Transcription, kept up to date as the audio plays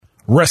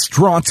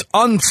Restaurant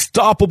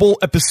Unstoppable,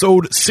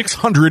 episode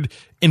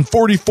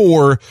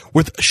 644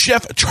 with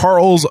Chef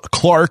Charles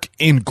Clark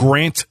and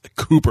Grant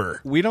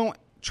Cooper. We don't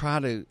try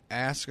to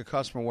ask a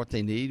customer what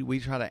they need. We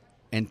try to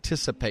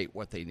anticipate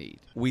what they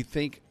need. We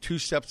think 2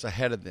 steps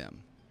ahead of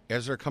them.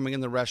 As they're coming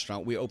in the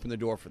restaurant, we open the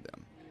door for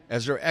them.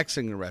 As they're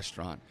exiting the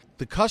restaurant,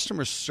 the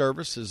customer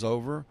service is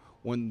over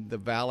when the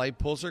valet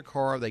pulls their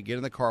car, they get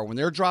in the car. When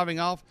they're driving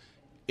off,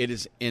 it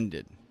is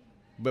ended.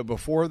 But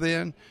before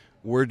then,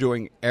 we're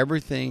doing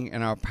everything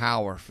in our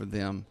power for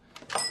them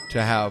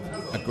to have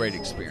a great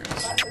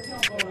experience.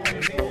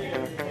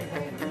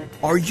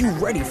 Are you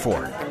ready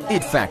for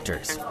it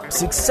factors,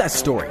 success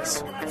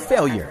stories,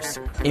 failures,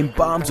 and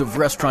bombs of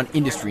restaurant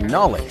industry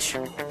knowledge?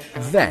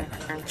 Then,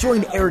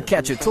 join Eric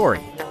Cacciatore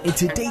and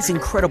today's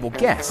incredible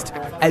guest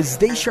as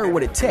they share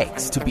what it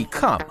takes to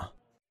become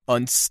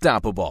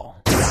unstoppable.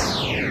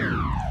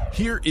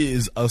 Here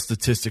is a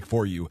statistic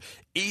for you.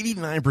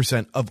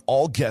 89% of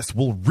all guests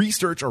will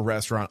research a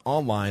restaurant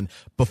online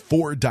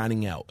before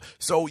dining out.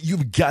 So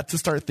you've got to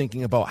start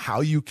thinking about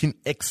how you can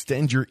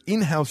extend your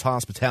in-house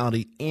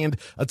hospitality and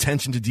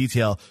attention to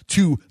detail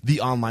to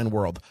the online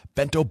world.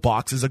 Bento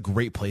Box is a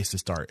great place to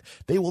start.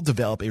 They will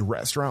develop a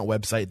restaurant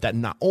website that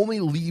not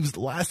only leaves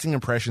lasting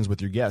impressions with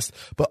your guests,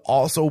 but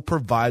also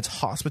provides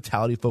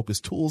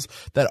hospitality-focused tools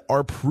that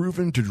are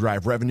proven to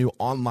drive revenue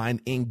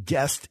online and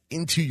guests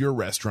into your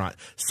restaurant.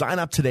 Sign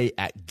up today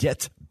at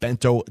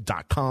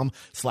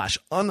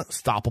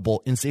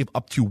getbento.com/unstoppable and save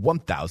up to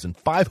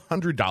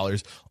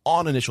 $1,500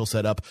 on initial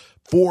setup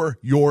for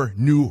your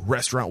new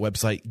restaurant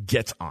website.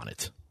 Get on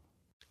it.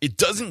 It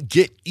doesn't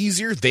get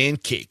easier than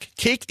Cake.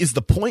 Cake is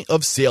the point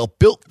of sale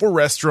built for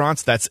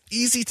restaurants that's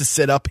easy to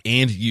set up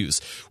and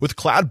use. With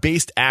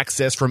cloud-based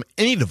access from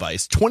any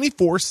device,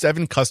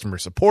 24/7 customer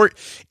support,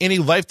 and a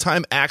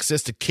lifetime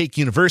access to Cake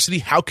University,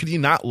 how could you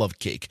not love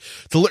Cake?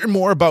 To learn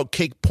more about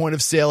Cake point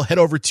of sale, head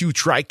over to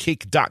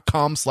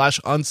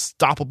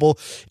trycake.com/unstoppable.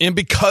 And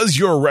because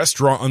you're a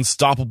Restaurant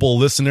Unstoppable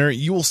listener,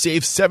 you will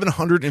save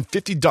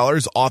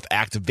 $750 off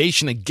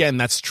activation. Again,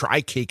 that's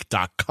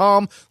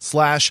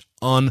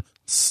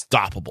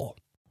trycake.com/unstoppable.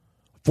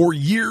 For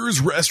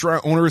years,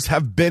 restaurant owners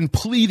have been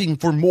pleading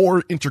for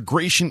more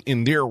integration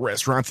in their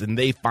restaurants, and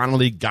they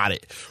finally got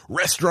it.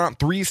 Restaurant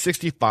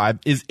 365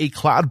 is a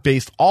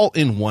cloud-based,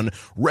 all-in-one,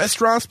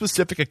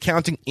 restaurant-specific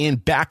accounting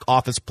and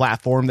back-office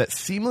platform that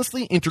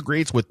seamlessly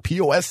integrates with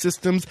POS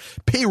systems,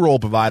 payroll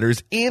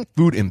providers, and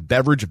food and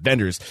beverage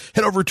vendors.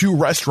 Head over to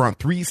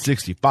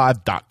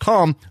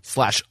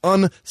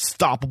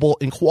restaurant365.com/unstoppable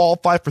and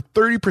qualify for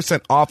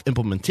 30% off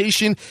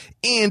implementation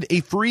and a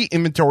free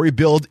inventory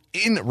build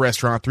in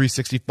Restaurant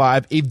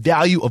 365, a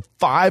value of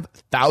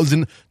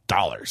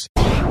 $5,000.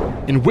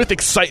 And with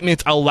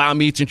excitement, allow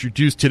me to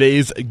introduce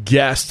today's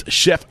guest,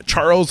 Chef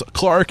Charles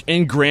Clark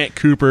and Grant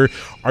Cooper.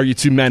 Are you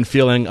two men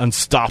feeling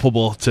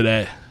unstoppable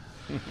today?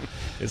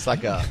 It's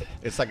like a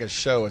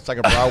show. It's like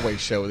a Broadway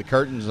show. The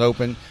curtain's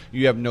open.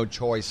 You have no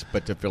choice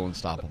but to feel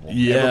unstoppable.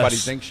 Yes. Everybody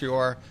thinks you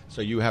are, so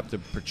you have to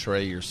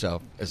portray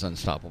yourself as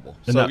unstoppable.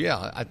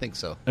 Yeah, I think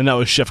so. And that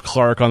was Chef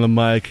Clark on the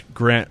mic.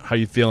 Grant, how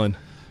you feeling?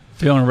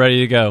 Feeling ready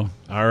to go.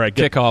 All right.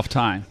 Kickoff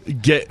time.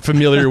 Get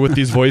familiar with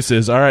these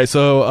voices. All right.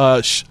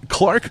 So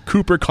Clark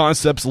Cooper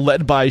Concepts,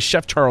 led by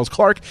Chef Charles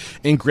Clark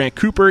and Grant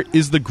Cooper,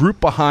 is the group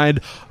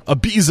behind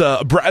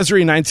Ibiza,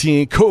 Brasserie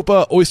 19,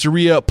 Copa,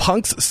 Oysteria,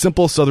 Punk's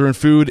Simple Southern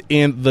Food,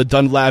 and the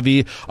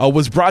Dunlavy.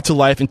 Was brought to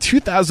life in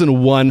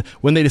 2001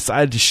 when they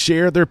decided to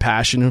share their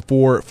passion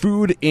for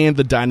food and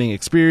the dining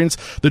experience.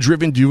 The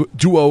driven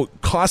duo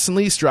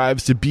constantly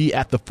strives to be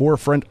at the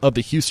forefront of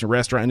the Houston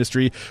restaurant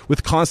industry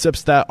with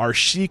concepts that are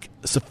chic,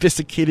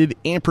 sophisticated,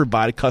 and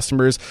provide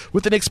customers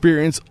with an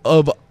experience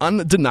of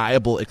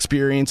undeniable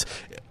experience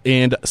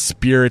and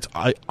spirit.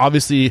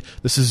 Obviously,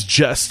 this is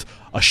just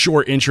a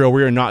short intro.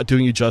 We are not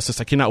doing you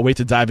justice. I cannot wait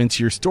to dive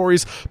into your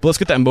stories, but let's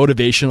get that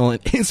motivational and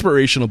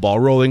inspirational ball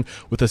rolling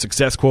with a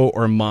success quote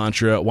or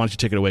mantra. Why don't you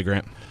take it away,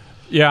 Grant?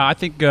 Yeah, I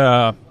think,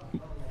 I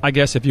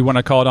guess if you want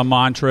to call it a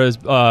mantra,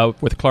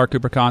 with Clark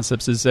Cooper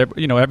Concepts, is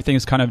everything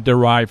is kind of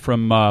derived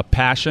from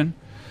passion.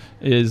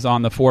 Is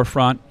on the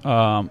forefront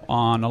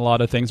on a lot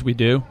of things we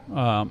do.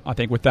 I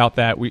think without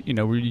that,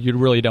 you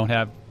really don't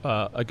have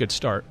a good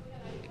start.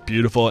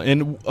 Beautiful.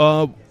 And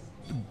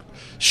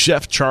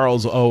Chef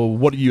Charles,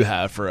 what do you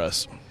have for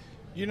us?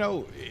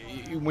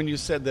 When you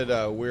said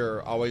that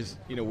we're always,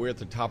 we're at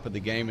the top of the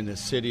game in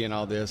this city and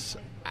all this,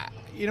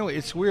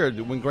 it's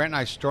weird. When Grant and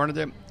I started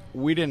it,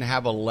 we didn't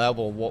have a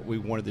level of what we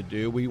wanted to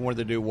do. We wanted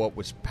to do what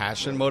was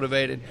passion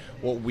motivated,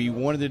 what we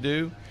wanted to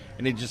do.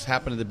 And it just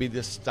happened to be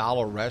this style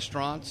of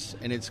restaurants,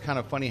 and it's kind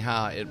of funny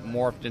how it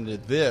morphed into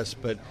this.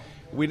 But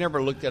we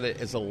never looked at it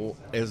as a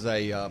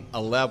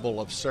level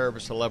of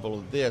service, a level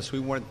of this. We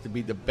wanted it to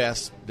be the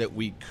best that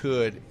we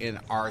could in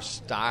our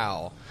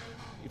style,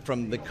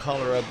 from the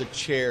color of the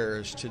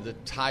chairs to the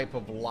type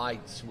of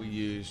lights we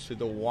use to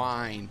the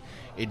wine.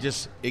 It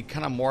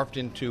kind of morphed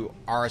into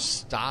our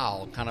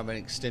style, kind of an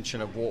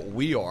extension of what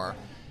we are,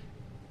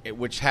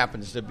 which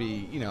happens to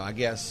be, I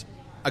guess,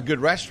 a good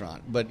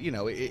restaurant. But,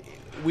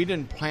 we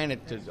didn't plan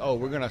it to,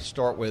 we're going to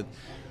start with,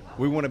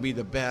 we want to be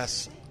the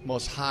best,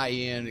 most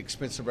high-end,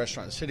 expensive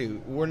restaurant in the city.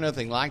 We're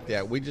nothing like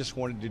that. We just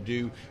wanted to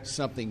do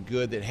something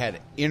good that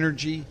had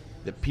energy,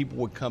 that people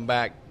would come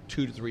back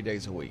 2 to 3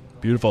 days a week.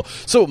 Beautiful.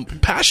 So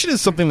passion is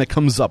something that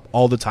comes up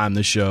all the time in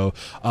this show,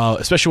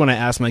 especially when I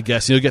ask my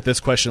guests. You'll get this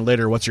question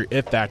later. What's your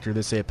it factor?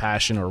 They say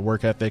passion or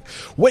work ethic.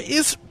 What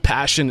is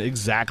passion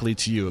exactly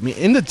to you? I mean,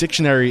 in the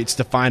dictionary, it's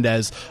defined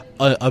as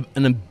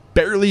an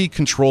barely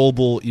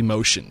controllable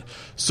emotion.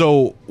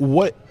 So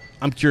what,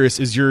 I'm curious,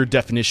 is your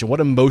definition? What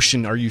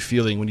emotion are you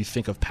feeling when you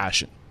think of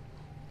passion?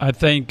 I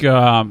think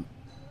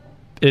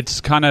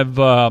it's kind of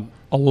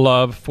a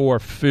love for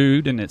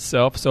food in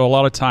itself. So a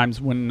lot of times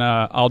when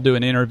I'll do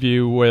an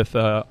interview with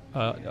a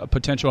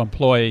potential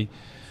employee,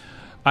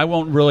 I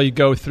won't really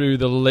go through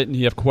the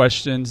litany of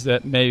questions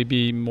that may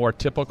be more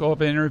typical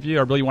of an interview.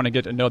 I really want to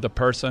get to know the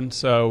person.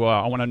 So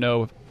I want to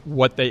know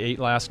what they ate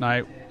last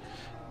night.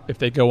 If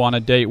they go on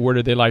a date, where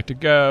do they like to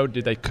go?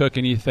 Did they cook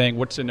anything?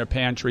 What's in their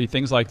pantry?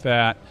 Things like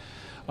that.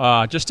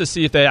 Just to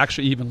see if they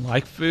actually even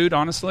like food,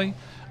 honestly.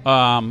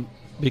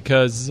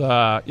 Because,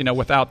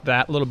 without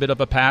that little bit of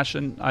a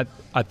passion,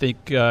 I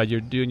think you're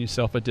doing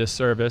yourself a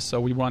disservice.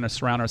 So we want to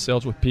surround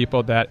ourselves with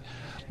people that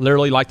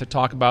literally like to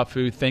talk about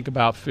food, think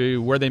about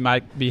food, where they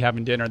might be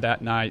having dinner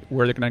that night,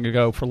 where they're going to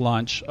go for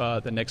lunch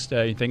the next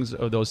day, things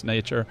of those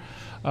nature.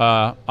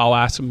 I'll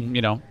ask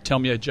them, tell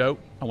me a joke.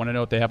 I want to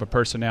know if they have a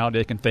personality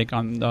they can think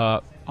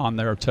on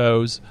their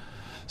toes.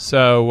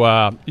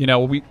 So,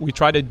 we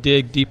try to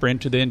dig deeper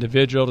into the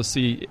individual to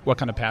see what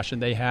kind of passion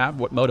they have,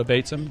 what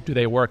motivates them. Do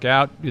they work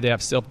out? Do they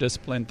have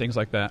self-discipline? Things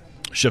like that.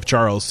 Chef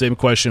Charles, same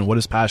question. What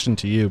is passion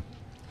to you?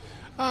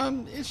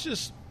 It's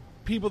just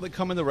people that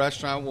come in the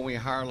restaurant when we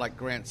hire, like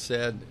Grant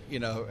said,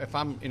 if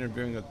I'm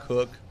interviewing a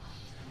cook,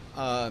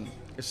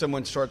 if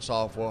someone starts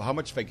off, well, how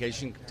much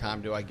vacation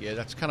time do I get?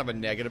 That's kind of a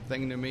negative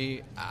thing to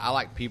me. I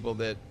like people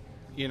that,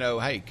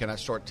 hey, can I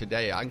start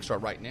today? I can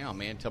start right now,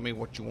 man. Tell me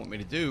what you want me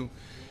to do.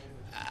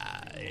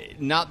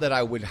 Not that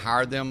I would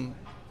hire them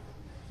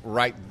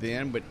right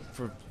then, but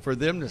for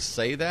them to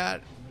say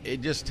that,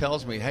 it just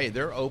tells me, hey,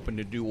 they're open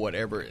to do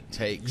whatever it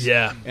takes.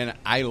 Yeah. And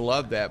I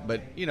love that.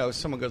 But,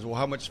 someone goes, well,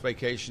 how much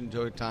vacation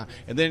do I time?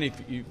 And then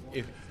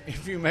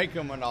if you make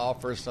them an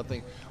offer or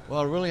something,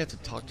 well, I really have to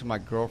talk to my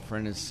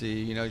girlfriend and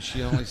see,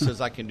 she only says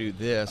I can do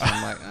this.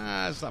 I'm like,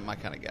 that's not my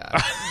kind of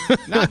guy.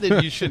 Not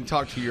that you shouldn't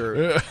talk to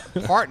your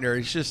partner.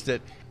 It's just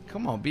that,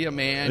 come on, be a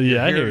man.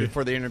 Yeah, You're here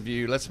for the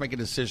interview. Let's make a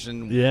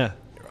decision. Yeah.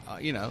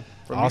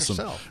 From awesome.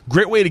 yourself.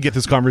 Great way to get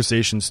this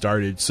conversation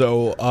started.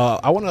 So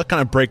I want to kind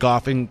of break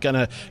off and kind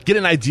of get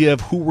an idea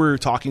of who we're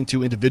talking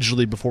to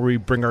individually before we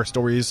bring our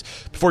stories,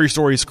 before your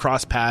stories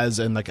cross paths.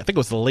 And I think it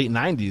was the late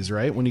 90s,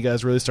 right? When you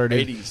guys really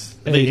started?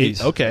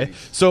 80s. Okay.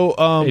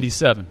 So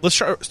 87. Let's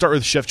start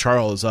with Chef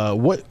Charles.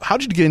 How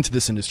did you get into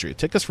this industry?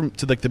 Take us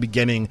to the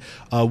beginning,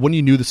 when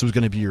you knew this was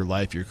going to be your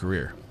life, your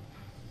career.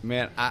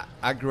 Man,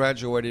 I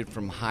graduated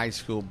from high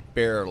school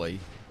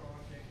barely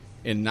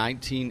in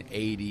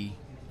 1980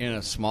 in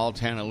a small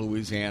town in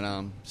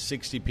Louisiana,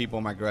 60 people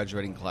in my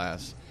graduating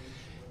class,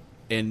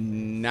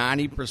 and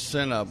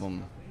 90% of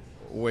them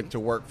went to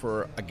work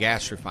for a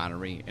gas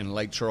refinery in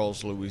Lake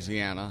Charles,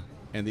 Louisiana,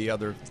 and the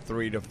other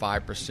 3 to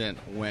 5%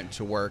 went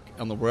to work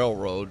on the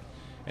railroad,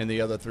 and the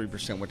other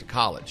 3% went to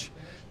college.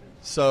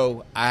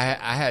 So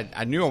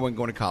I knew I wasn't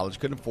going to college,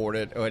 couldn't afford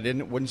it, or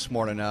wasn't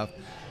smart enough,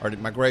 or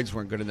my grades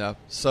weren't good enough.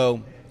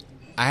 So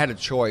I had a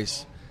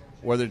choice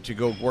whether to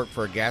go work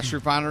for a gas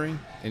refinery,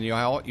 and you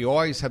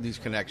always have these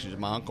connections.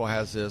 My uncle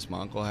has this,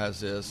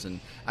 and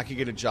I could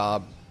get a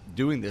job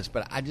doing this,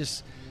 but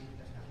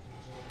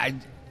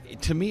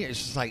to me,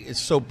 it's just like,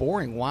 it's so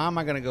boring. Why am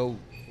I going to go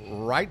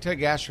right to a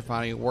gas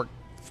refinery and work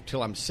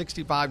till I'm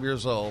 65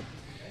 years old?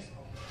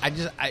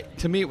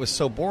 To me, it was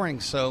so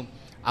boring. So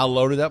I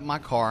loaded up my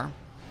car,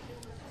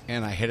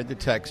 and I headed to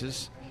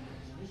Texas,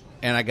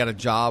 and I got a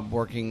job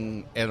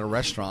working at a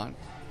restaurant,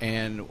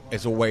 and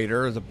as a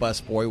waiter, as a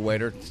busboy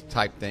waiter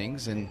type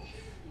things, and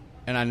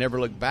I never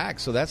looked back.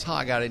 So that's how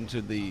I got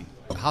into the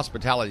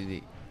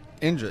hospitality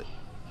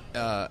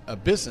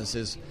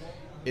business,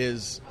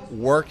 is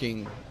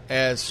working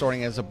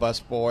starting as a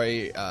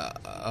busboy,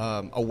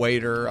 a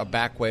waiter, a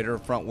back waiter, a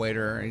front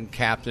waiter, and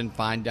captain,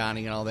 fine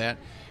dining, and all that.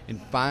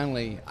 And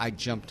finally, I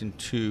jumped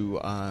into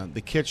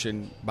the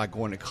kitchen by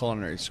going to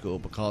culinary school,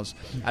 because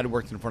I'd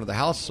worked in front of the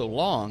house so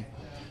long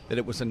that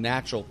it was a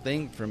natural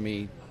thing for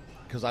me,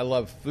 because I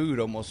love food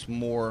almost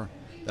more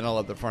than I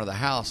love the front of the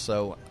house.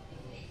 So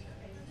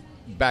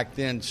back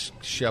then,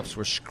 chefs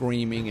were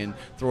screaming and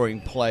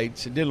throwing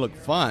plates. It didn't look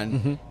fun.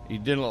 Mm-hmm.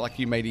 It didn't look like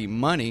you made any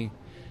money.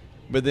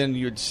 But then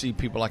you'd see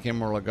people like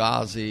Emeril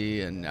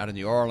Lagasse and out of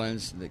New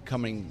Orleans,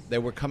 they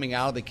were coming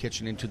out of the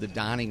kitchen into the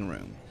dining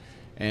room.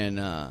 And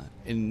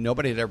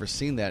nobody had ever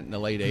seen that in the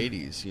late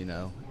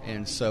 80s,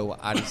 And so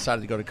I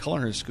decided to go to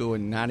culinary school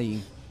in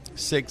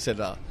 96 at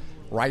a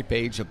ripe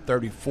age of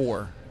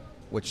 34,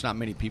 which not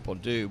many people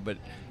do. But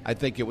I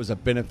think it was a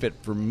benefit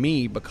for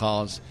me,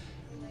 because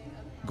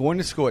going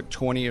to school at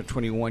 20 or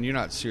 21, you're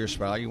not serious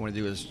about it. All you want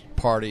to do is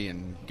party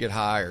and get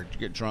high or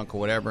get drunk or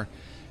whatever.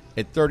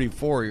 At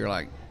 34, you're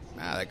like,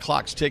 that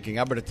clock's ticking.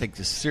 I better take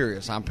this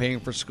serious. I'm paying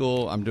for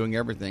school. I'm doing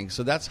everything.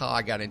 So that's how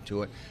I got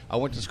into it. I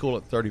went to school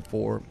at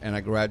 34, and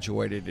I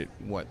graduated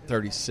at,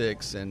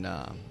 36. And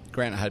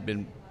Grant and I had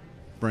been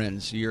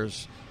friends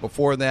years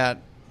before that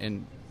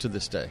and to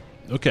this day.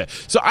 Okay,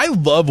 so I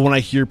love when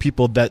I hear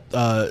people that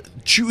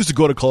choose to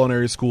go to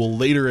culinary school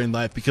later in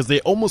life because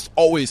they almost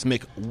always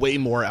make way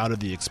more out of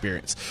the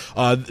experience.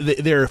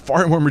 They're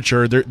far more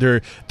mature.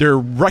 They're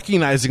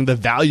recognizing the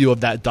value of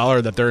that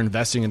dollar that they're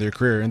investing in their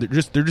career, and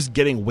they're just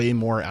getting way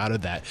more out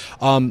of that.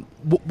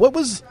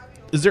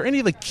 Is there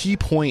any key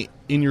point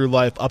in your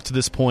life up to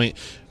this point?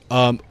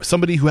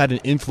 Somebody who had an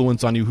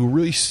influence on you, who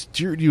really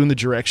steered you in the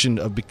direction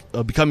of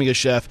becoming a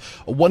chef.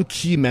 One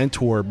key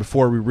mentor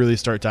before we really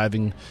start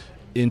diving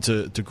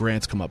into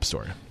Grant's come up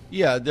story.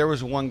 Yeah, there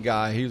was one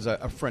guy. He was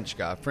a French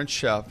guy, French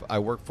chef. I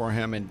worked for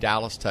him in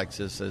Dallas,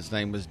 Texas. His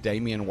name was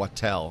Damien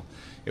Wattel.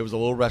 It was a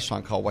little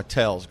restaurant called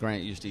Wattel's.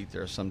 Grant used to eat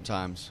there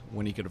sometimes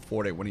when he could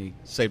afford it, when he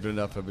saved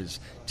enough of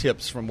his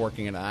tips from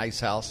working in an ice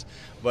house.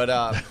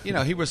 But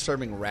he was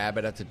serving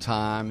rabbit at the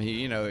time.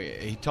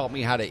 He taught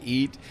me how to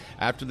eat.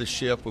 After the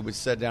shift, we would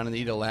sit down and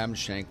eat a lamb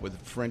shank with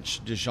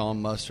French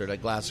Dijon mustard, a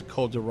glass of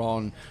Côte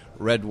d'Aron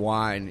red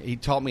wine. He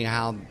taught me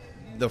how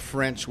the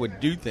French would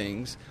do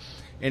things,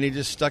 and it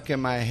just stuck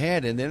in my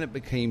head, and then it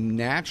became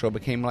natural. It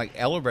became like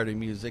elevator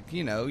music.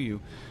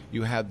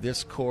 You have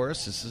this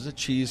course. This is a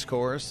cheese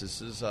course.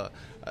 This is a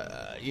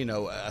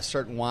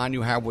certain wine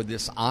you have with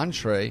this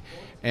entree,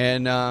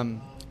 and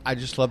I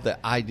just love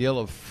the ideal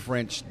of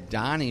French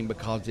dining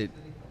because it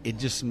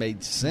just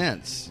made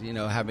sense.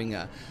 Having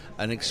an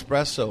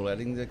espresso,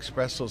 letting the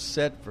espresso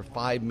set for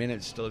 5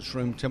 minutes till it's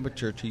room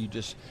temperature till you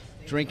just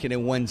drink it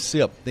in one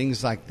sip,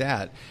 things like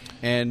that.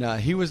 And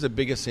he was the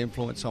biggest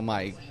influence on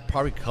my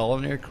probably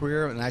culinary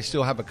career, and I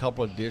still have a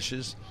couple of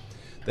dishes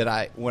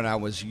that when I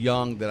was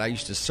young, that I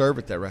used to serve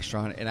at that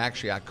restaurant, and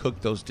actually I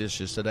cook those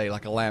dishes today,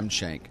 like a lamb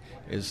shank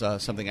is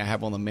something I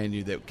have on the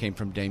menu that came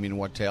from Damien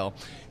Wattel.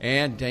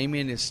 And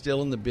Damien is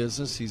still in the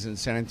business. He's in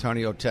San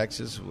Antonio,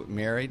 Texas,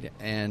 married,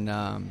 and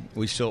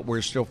we're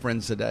still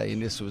friends today,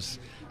 and this was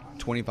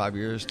 25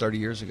 years, 30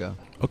 years ago.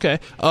 Okay.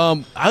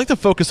 I like to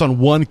focus on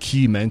one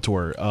key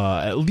mentor,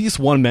 at least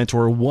one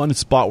mentor, one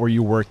spot where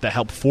you work that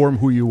helped form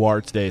who you are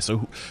today.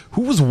 So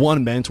who was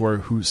one mentor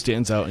who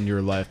stands out in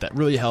your life that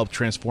really helped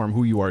transform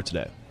who you are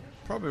today?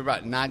 Probably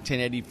about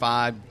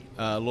 1985,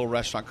 a little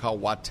restaurant called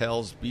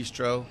Wattel's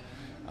Bistro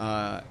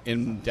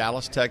in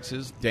Dallas,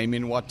 Texas.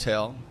 Damien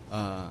Wattel,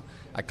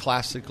 a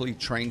classically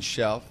trained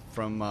chef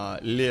from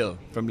Lille,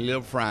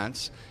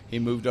 France. He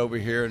moved over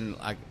here in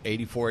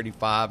 84,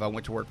 85. I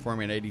went to work for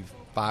him in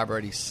 85 or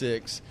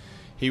 86.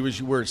 We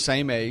were the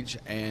same age,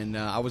 and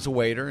I was a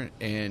waiter,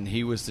 and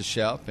he was the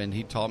chef, and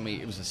he taught me.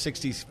 It was a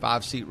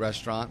 65-seat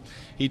restaurant.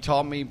 He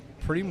taught me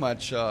pretty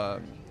much,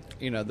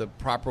 the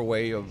proper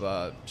way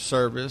of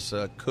service,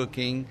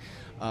 cooking,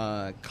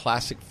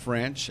 classic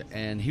French,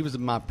 and he was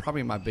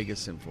probably my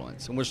biggest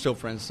influence, and we're still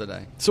friends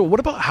today. So what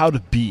about how to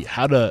be,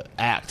 how to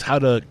act, how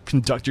to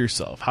conduct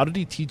yourself? How did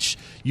he teach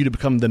you to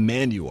become the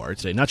man you are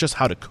today? Not just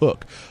how to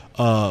cook,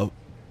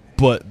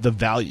 but the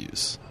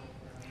values.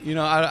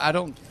 I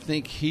don't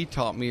think he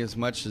taught me as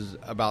much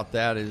about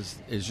that as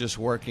just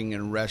working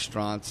in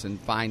restaurants and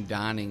fine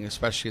dining,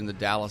 especially in the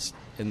Dallas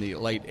in the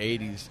late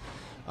 80s.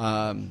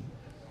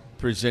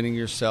 Presenting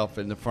yourself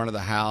in the front of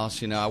the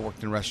house. I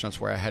worked in restaurants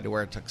where I had to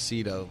wear a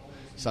tuxedo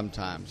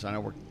sometimes. And I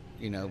worked,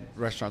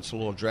 restaurants a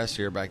little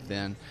dressier back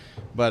then.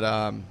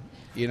 But,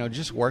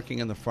 just working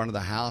in the front of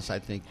the house, I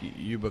think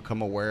you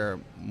become aware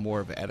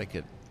more of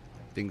etiquette,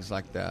 things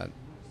like that.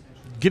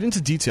 Get into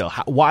detail.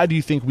 Why do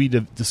you think we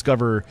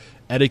discover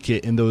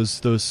etiquette in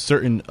those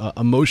certain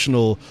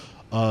emotional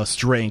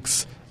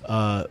strengths?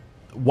 Why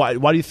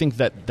do you think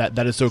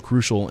that is so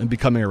crucial in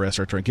becoming a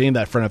restaurateur, getting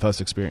that front of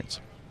house experience?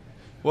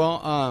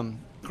 Well,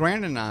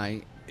 Grant and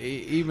I,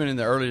 even in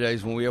the early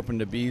days when we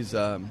opened the Bees,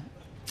 if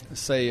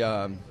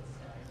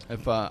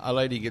a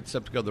lady gets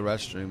up to go to the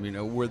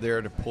restroom, we're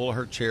there to pull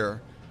her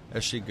chair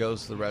as she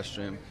goes to the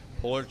restroom,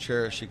 pull her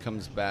chair as she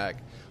comes back,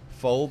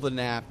 fold the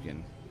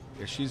napkin.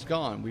 If she's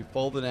gone, we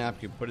fold the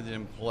napkin, put it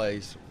in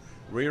place,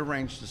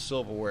 rearrange the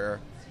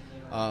silverware,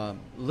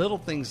 little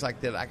things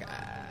like that.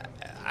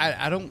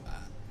 I don't.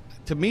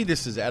 To me,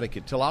 this is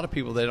etiquette. To a lot of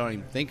people, they don't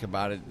even think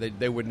about it.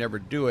 They would never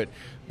do it.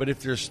 But if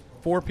there's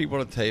 4 people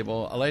at a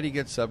table, a lady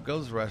gets up,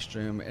 goes to the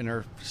restroom, and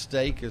her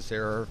steak is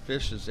there, or her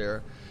fish is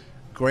there,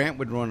 Grant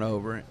would run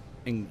over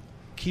and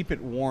keep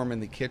it warm in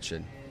the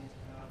kitchen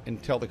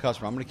and tell the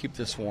customer, I'm going to keep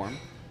this warm.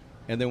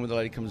 And then when the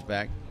lady comes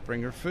back,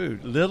 bring her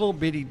food. Little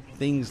bitty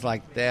things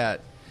like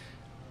that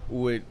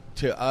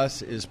to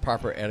us is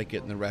proper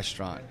etiquette in the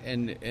restaurant.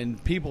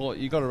 And people,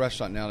 you go to a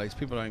restaurant nowadays,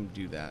 people don't even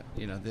do that.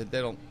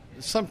 They don't.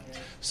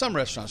 Some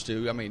restaurants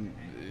do. I mean,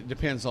 it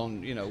depends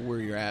on where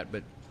you're at.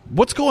 But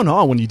what's going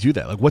on when you do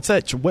that? What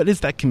is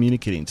that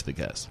communicating to the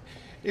guest?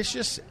 It's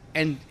just,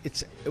 and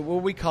it's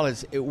what we call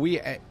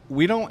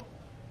we don't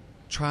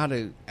try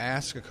to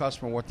ask a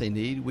customer what they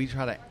need. We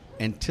try to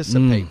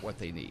anticipate what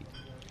they need.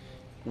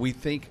 We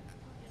think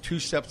 2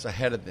 steps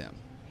ahead of them.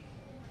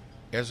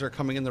 As they're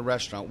coming in the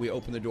restaurant, we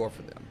open the door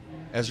for them.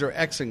 As they're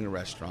exiting the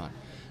restaurant,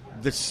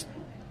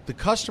 the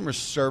customer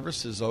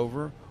service is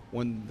over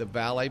when the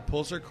valet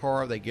pulls their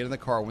car, they get in the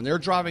car. When they're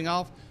driving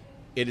off,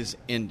 it is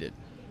ended.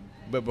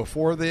 But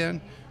before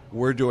then,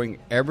 we're doing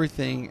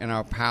everything in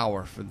our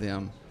power for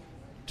them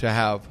to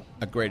have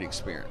a great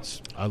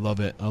experience. I love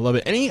it. I love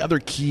it. Any other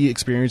key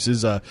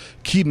experiences,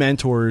 key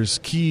mentors,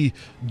 key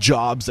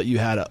jobs that you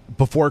had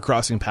before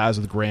crossing paths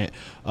with Grant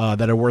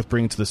that are worth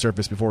bringing to the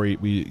surface before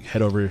we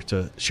head over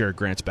to share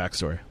Grant's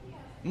backstory?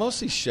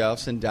 Mostly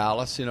chefs in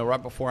Dallas. You know,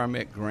 right before I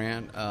met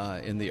Grant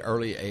in the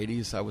early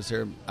 80s, I was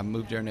there. I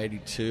moved there in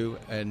 82,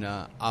 and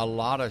a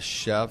lot of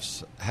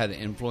chefs had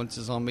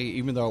influences on me,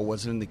 even though I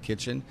wasn't in the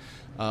kitchen.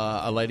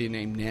 A lady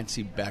named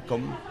Nancy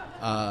Beckham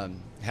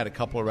had a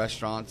couple of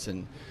restaurants,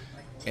 and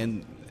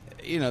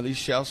you know, these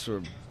chefs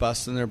were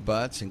busting their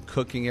butts and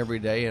cooking every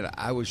day, and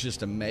I was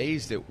just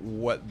amazed at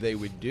what they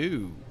would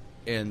do.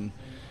 And,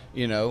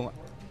 you know,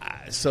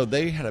 so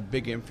they had a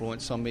big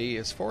influence on me.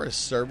 As far as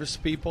service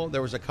people,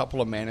 there was a couple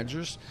of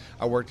managers.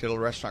 I worked at a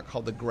restaurant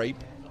called The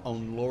Grape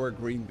on Lower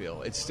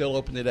Greenville. It's still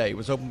open today. It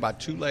was opened by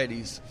 2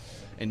 ladies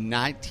in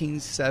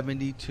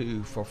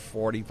 1972 for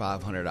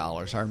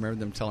 $4,500. I remember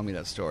them telling me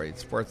that story.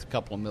 It's worth a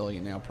couple of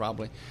million now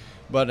probably.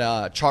 But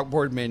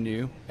chalkboard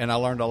menu, and I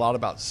learned a lot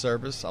about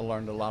service. I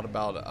learned a lot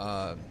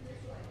about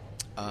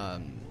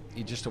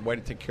just a way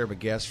to take care of a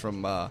guest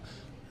from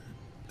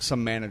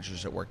some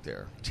managers that worked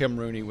there. Tim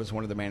Rooney was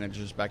one of the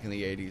managers back in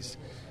the 80s,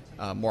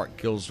 Mark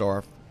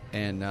Gilsdorf.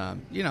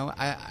 And, you know,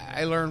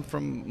 I learned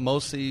from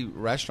mostly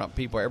restaurant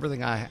people. Everything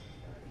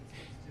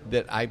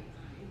that I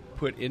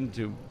put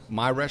into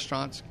my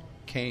restaurants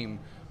came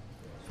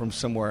from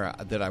somewhere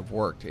that I've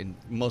worked in,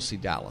 mostly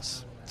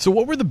Dallas. So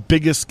what were the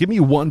biggest, give me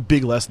one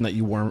big lesson that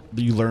you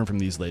learned from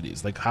these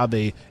ladies, like how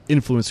they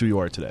influence who you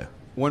are today?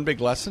 One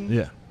big lesson?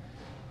 Yeah.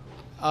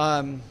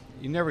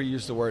 You never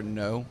use the word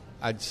no.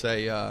 I'd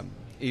say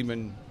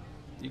even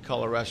you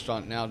call a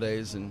restaurant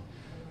nowadays and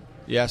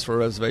you ask for a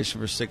reservation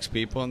for 6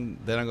 people, and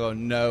they don't go,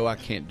 no, I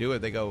can't do it.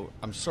 They go,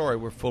 I'm sorry,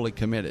 we're fully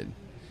committed.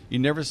 You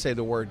never say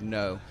the word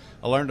no.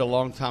 I learned a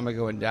long time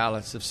ago in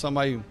Dallas,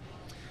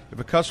 if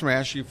a customer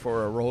asks you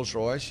for a Rolls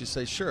Royce, you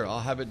say, sure, I'll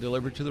have it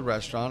delivered to the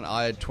restaurant.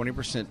 I'll add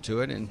 20%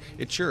 to it, and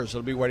it's yours.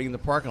 It'll be waiting in the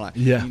parking lot.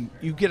 Yeah.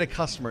 You get a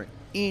customer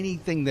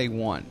anything they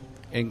want.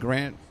 And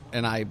Grant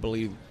and I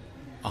believe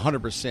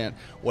 100%,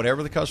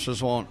 whatever the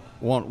customers want,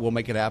 we'll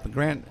make it happen.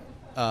 Grant,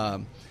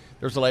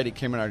 there's a lady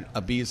came in our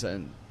Ibiza,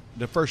 and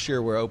the first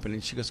year we're opening,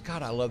 she goes,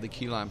 God, I love the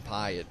key lime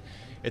pie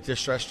at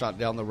this restaurant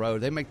down the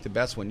road. They make the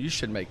best one. You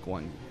should make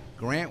one.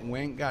 Grant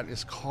went, got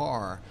his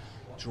car,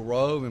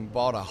 drove and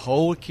bought a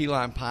whole key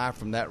lime pie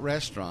from that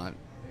restaurant,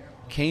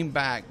 came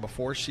back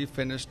before she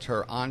finished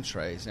her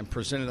entrees and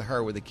presented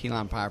her with a key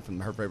lime pie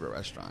from her favorite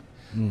restaurant.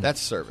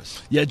 That's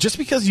service. Yeah, just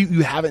because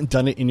you haven't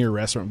done it in your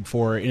restaurant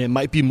before and it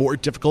might be more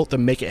difficult to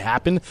make it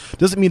happen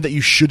doesn't mean that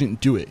you shouldn't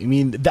do it. I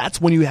mean,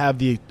 that's when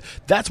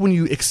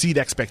you exceed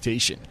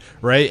expectation,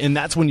 right? And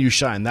that's when you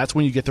shine. That's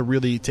when you get to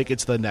really take it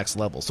to the next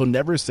level. So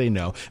never say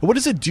no. And what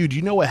does it do? Do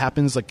you know what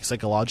happens like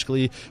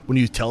psychologically when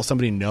you tell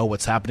somebody no,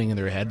 what's happening in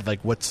their head?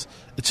 Like it's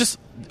just,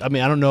 I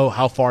mean, I don't know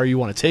how far you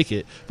want to take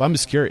it, but I'm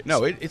just curious.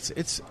 No,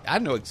 it's I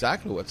know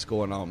exactly what's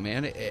going on,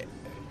 man.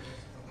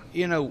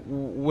 You know,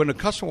 when a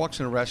customer walks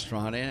in a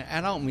restaurant, and I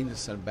don't mean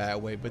this in a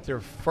bad way, but their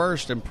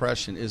first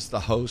impression is the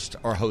host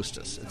or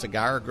hostess. It's a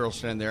guy or a girl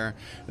standing there.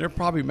 They're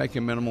probably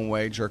making minimum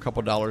wage or a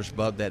couple dollars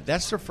above that.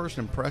 That's their first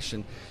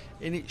impression,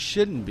 and it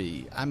shouldn't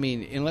be. I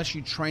mean, unless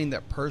you train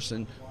that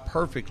person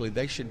perfectly,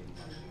 they should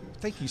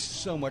thank you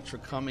so much for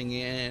coming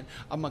in.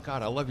 Oh, my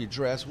God, I love your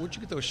dress. Where'd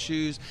you get those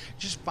shoes?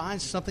 Just find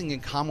something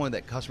in common with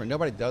that customer.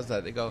 Nobody does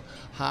that. They go,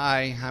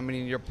 hi, how many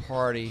in your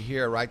party?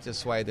 Here, right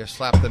this way. They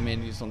slap the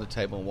menus on the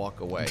table and walk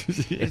away.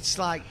 It's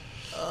like,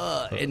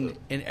 and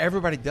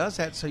everybody does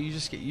that, so you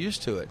just get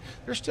used to it.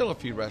 There's still a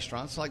few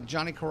restaurants, like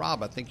Johnny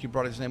Carrabba. I think you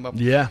brought his name up.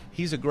 Yeah.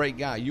 He's a great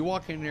guy. You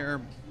walk in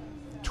there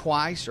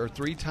twice or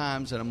 3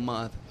 times in a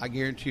month, I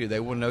guarantee you,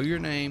 they will know your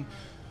name.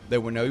 They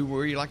will know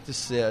where you like to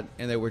sit,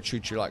 and they will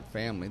treat you like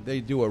family.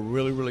 They do a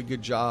really, really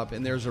good job,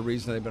 and there's a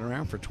reason they've been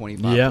around for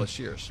 25-plus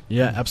years.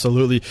 Yeah,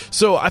 absolutely.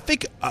 So I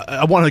think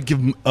I want to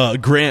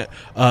give Grant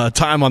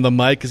time on the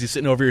mic because he's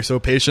sitting over here so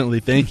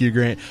patiently. Thank you,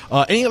 Grant.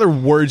 Any other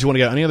words you want to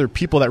get? Any other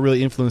people that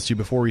really influenced you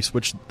before we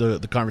switch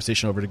the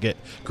conversation over to get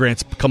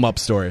Grant's come-up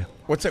story?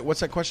 What's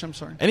that question? I'm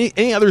sorry.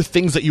 Any other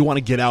things that you want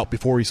to get out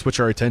before we switch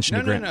our attention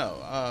to Grant?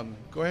 No.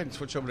 Go ahead and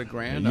switch over to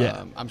Grant.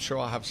 Yeah. I'm sure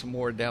I'll have some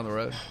more down the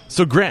road.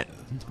 So, Grant,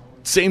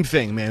 same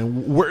thing,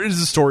 man. Where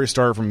does the story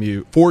start for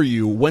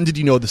you? When did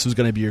you know this was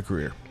going to be your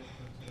career?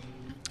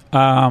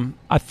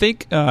 I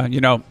think,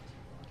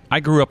 I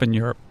grew up in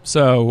Europe.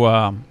 So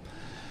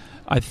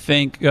I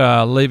think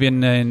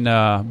living in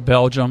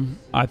Belgium,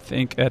 I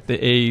think at the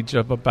age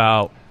of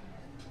about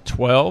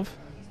 12,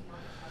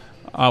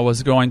 I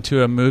was going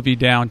to a movie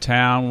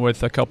downtown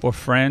with a couple of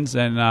friends,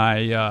 and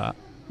I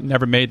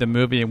never made the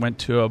movie and went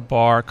to a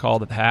bar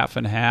called Half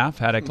and Half,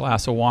 had a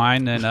glass of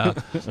wine and a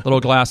little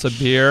glass of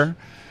beer.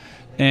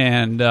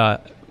 And,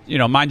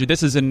 mind you,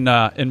 this is in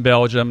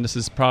Belgium. This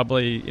is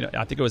probably,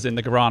 I think it was in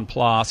the Grand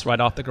Place, right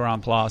off the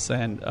Grand Place.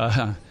 And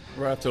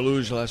right after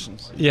luge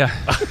lessons. Yeah.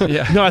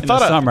 No, I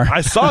thought summer.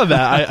 I saw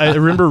that. I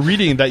remember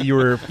reading that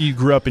you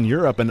grew up in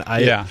Europe, and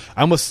I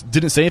almost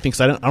didn't say anything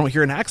because I don't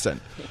hear an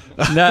accent.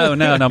 No.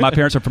 My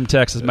parents are from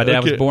Texas. My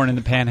dad was born in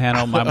the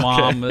Panhandle. My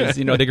mom was,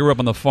 they grew up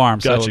on the farm.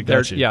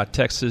 Gotcha. Yeah,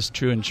 Texas,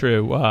 true and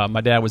true.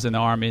 My dad was in the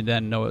Army,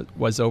 then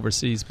was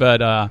overseas.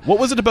 But what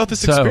was it about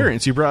this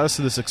experience? You brought us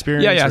to this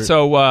experience. Yeah.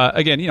 So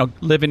again,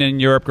 living in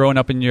Europe, growing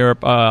up in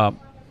Europe,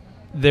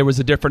 there was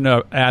a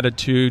different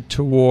attitude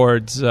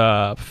towards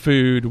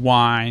food,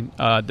 wine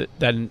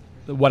than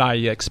what I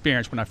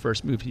experienced when I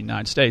first moved to the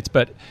United States.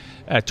 But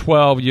at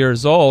 12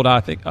 years old, I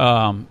think.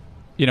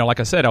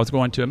 Like I said, I was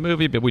going to a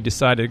movie, but we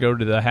decided to go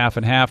to the Half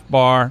and Half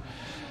bar.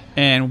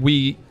 And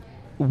we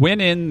went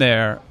in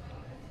there,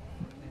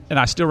 and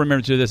I still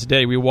remember to this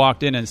day, we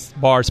walked in, and this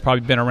bar's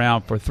probably been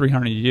around for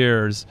 300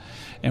 years,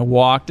 and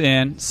walked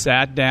in,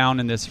 sat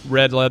down in this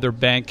red leather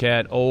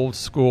banquette, old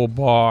school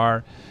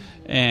bar,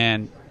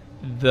 and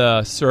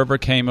the server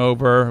came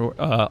over,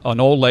 an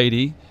old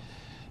lady,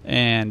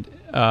 and,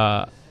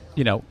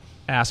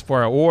 asked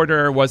for an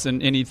order.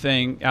 Wasn't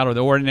anything out of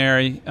the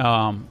ordinary.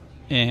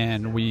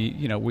 And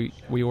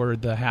we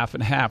ordered the Half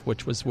and Half,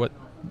 which was what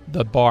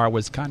the bar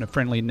was kind of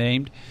friendly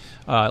named,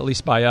 at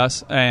least by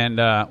us. And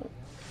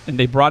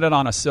they brought it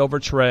on a silver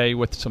tray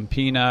with some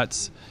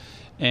peanuts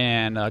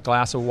and a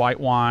glass of white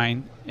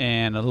wine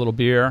and a little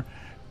beer.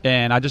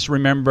 And I just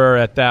remember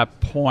at that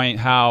point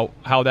how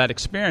that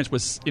experience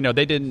was.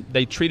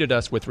 They treated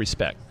us with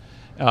respect.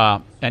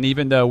 And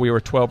even though we were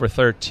 12 or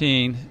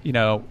 13,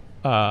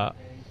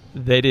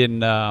 they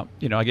didn't,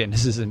 again,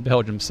 this is in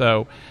Belgium,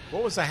 so...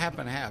 What was the Half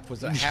and Half? Was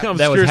that half?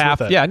 That was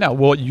half, yeah, no,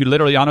 well, you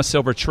literally, on a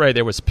silver tray,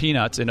 there was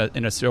peanuts in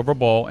a silver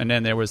bowl, and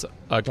then there was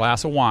a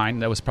glass of wine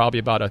that was probably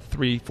about a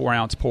 3-4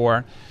 ounce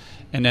pour,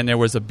 and then there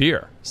was a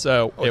beer.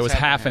 So it was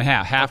half and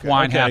half. Half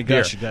wine, half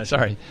beer. Gotcha.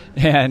 Sorry.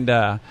 And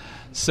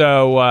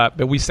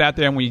but we sat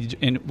there,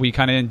 and we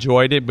kind of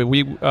enjoyed it, but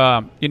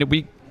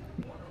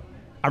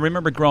I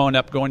remember growing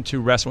up going to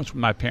restaurants with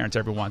my parents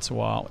every once in a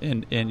while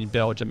in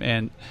Belgium,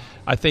 and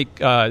I think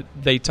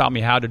they taught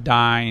me how to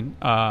dine.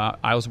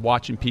 I was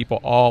watching people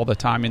all the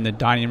time in the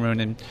dining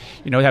room, and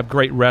they have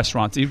great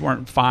restaurants. These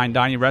weren't fine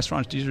dining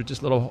restaurants. These were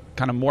just little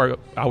kind of more,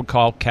 I would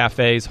call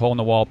cafes,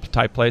 hole-in-the-wall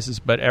type places,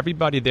 but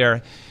everybody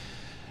there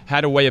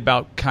had a way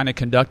about kind of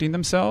conducting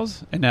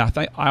themselves, and I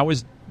think I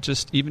always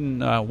just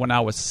even when I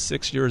was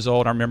 6 years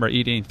old, I remember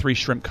eating 3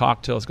 shrimp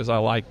cocktails because I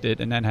liked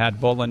it, and then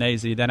had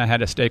bolognese, then I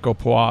had a steak au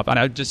poivre,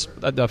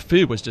 and the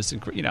food was just,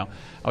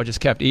 I just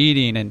kept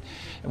eating and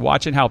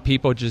watching how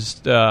people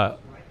just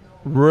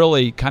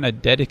really kind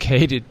of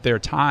dedicated their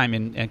time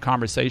and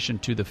conversation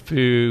to the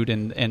food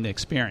and the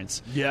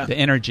experience. Yeah. The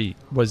energy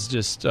was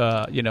just,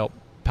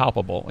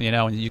 palpable,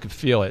 and you could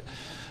feel it.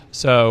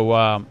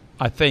 So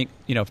I think,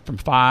 from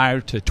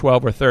 5 to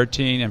 12 or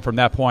 13, and from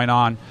that point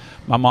on,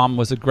 my mom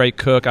was a great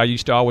cook. I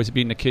used to always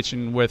be in the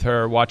kitchen with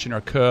her, watching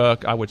her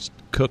cook. I would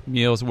cook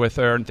meals with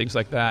her and things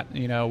like that,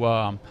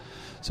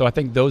 So I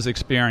think those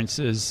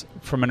experiences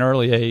from an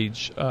early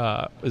age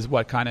is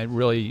what kind of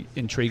really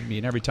intrigued me.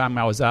 And every time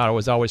I was out, I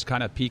was always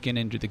kind of peeking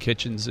into the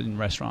kitchens and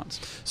restaurants.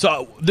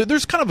 So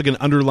there's kind of like an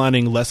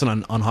underlining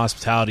lesson on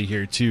hospitality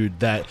here, too,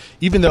 that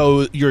even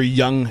though you're a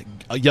young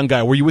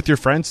guy, were you with your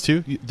friends,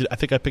 too? I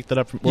think I picked that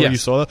up from where you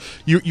saw that.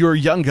 You're a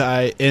young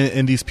guy,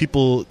 and these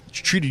people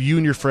treated you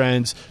and your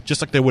friends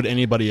just like they would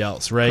anybody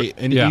else, right?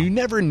 And you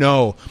never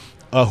know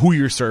who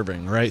you're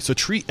serving, right? So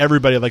treat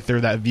everybody like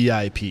they're that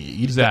VIP.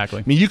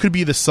 Exactly. You could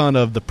be the son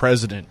of the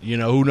president,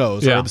 who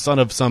knows, or the son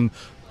of some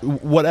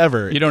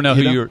whatever. You don't know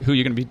who you're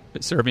going to be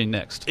serving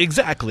next.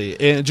 Exactly.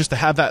 And just to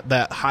have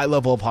that high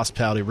level of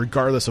hospitality,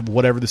 regardless of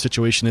whatever the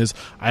situation is,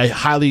 I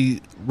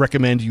highly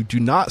recommend you do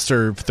not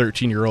serve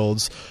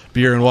 13-year-olds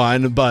beer and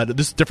wine, but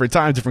this is different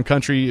time, different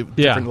country,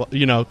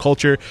 different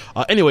culture.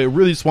 Anyway,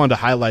 really just wanted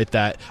to highlight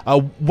that.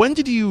 When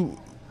did you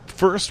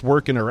first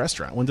work in a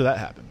restaurant? When did that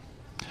happen?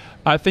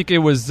 I think it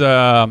was, when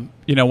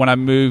I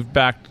moved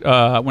back,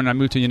 when I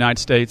moved to the United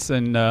States,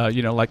 and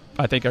like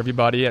I think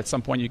everybody, at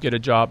some point you get a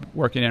job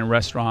working in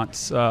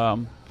restaurants. I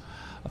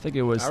think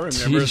it was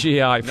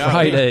TGI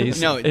Fridays.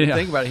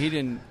 Think about it.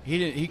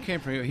 He came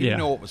from here. He didn't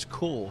know what was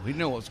cool. He didn't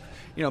know what was.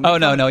 You're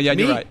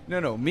right.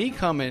 No, me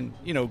coming,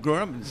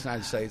 growing up in the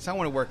United States, I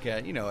want to work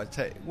at, you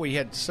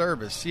had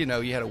service. You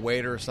had a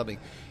waiter or something.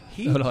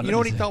 You know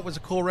what he thought was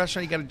a cool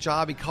restaurant? He got a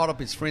job. He called up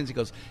his friends. He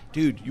goes,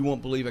 dude, you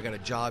won't believe I got a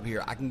job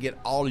here. I can get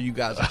all of you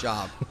guys a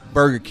job.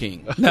 Burger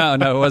King. No,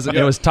 it wasn't.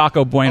 It was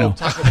Taco Bueno. Oh,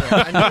 Taco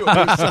Bueno. I knew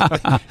it was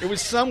something. It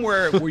was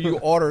somewhere where you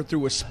order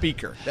through a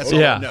speaker. That's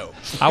all I know.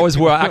 I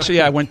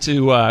went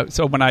to,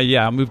 so when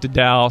I moved to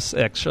Dallas,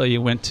 actually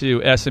went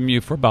to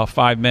SMU for about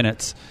 5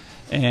 minutes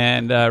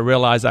and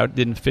realized I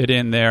didn't fit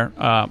in there,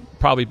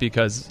 probably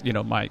because,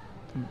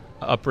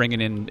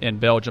 upbringing in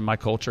Belgium, my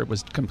culture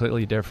was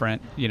completely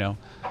different.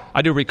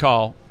 I do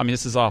recall. I mean,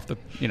 this is off the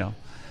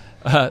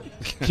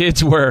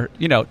kids were,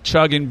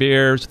 chugging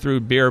beers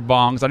through beer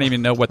bongs. I didn't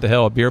even know what the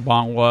hell a beer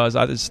bong was.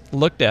 I just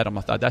looked at them.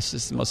 I thought, that's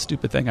just the most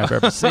stupid thing I've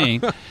ever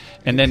seen.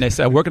 And then they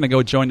said, we're going to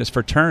go join this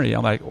fraternity.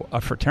 I'm like,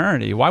 a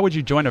fraternity? Why would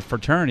you join a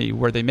fraternity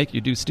where they make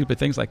you do stupid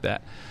things like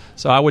that?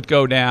 So I would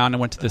go down and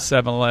went to the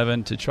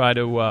 7-Eleven to try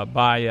to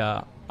buy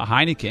a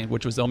Heineken,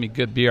 which was the only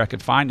good beer I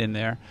could find in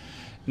there.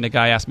 And the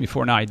guy asked me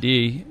for an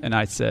ID, and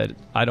I said,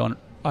 I don't.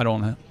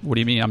 What do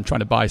you mean? I'm trying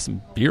to buy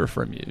some beer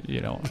from you,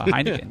 a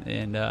Heineken.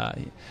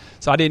 And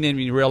so I didn't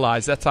even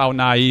realize that's how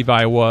naive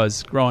I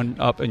was growing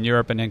up in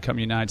Europe and then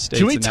coming to the United States.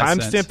 Can we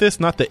timestamp this?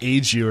 Not to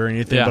age you or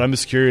anything, Yeah. but I'm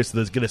just curious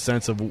to get a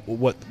sense of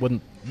where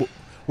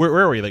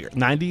were we? Like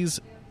 90s?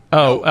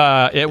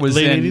 It was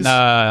Late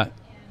in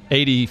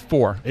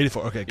 84.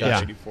 84. Okay, Yeah.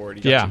 gotcha. 84,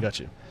 Yeah. Got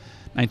you.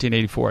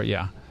 1984,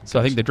 yeah. So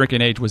I think the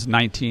drinking age was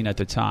 19 at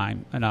the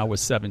time, and I was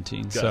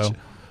 17.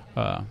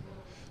 Gotcha.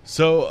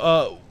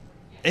 So,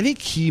 any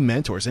key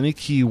mentors, any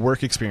key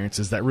work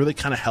experiences that really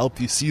kind of helped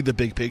you see the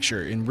big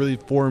picture and really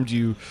formed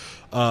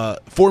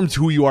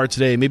who you are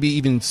today, maybe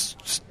even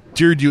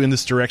steered you in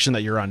this direction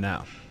that you're on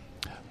now?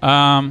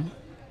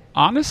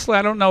 Honestly,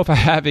 I don't know if I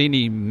have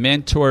any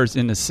mentors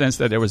in the sense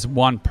that there was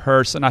one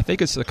person. I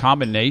think it's a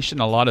combination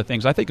of a lot of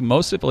things. I think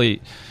most of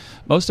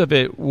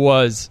it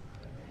was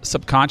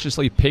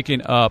subconsciously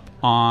picking up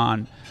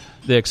on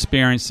the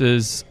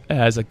experiences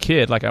as a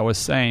kid, like I was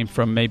saying,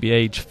 from maybe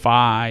age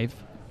 5.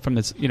 From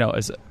this,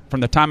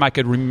 from the time I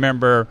could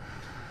remember,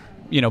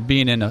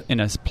 being in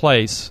a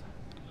place,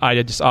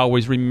 I just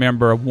always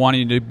remember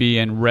wanting to be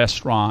in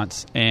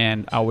restaurants,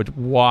 and I would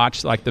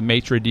watch like the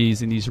maitre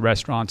d's in these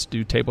restaurants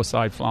do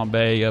tableside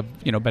flambe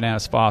of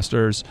Bananas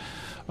Foster's,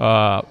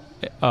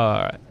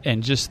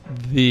 and just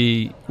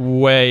the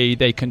way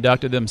they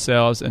conducted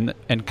themselves,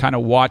 and kind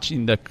of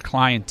watching the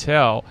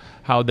clientele,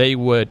 how they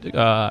would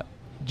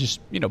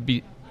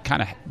be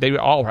kind of, they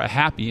all were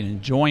happy and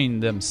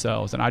enjoying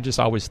themselves, and I just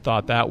always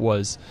thought that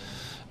was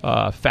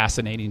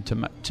fascinating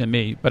to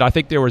me. But I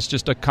think there was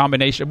just a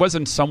combination. It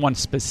wasn't someone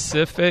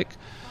specific,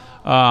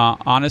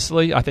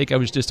 honestly. I think it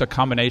was just a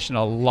combination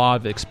of a lot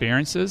of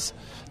experiences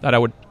that I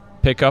would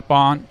pick up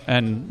on,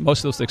 and most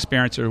of those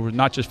experiences were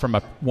not just from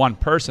one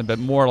person, but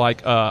more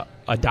like a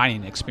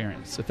dining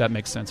experience, if that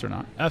makes sense or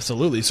not.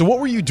 Absolutely. So what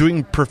were you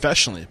doing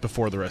professionally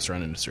before the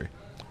restaurant industry?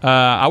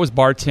 I was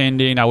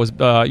bartending. I was,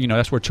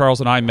 that's where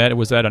Charles and I met. It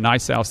was at a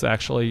nice house,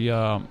 actually,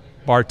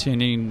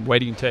 bartending,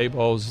 waiting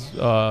tables,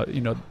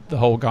 the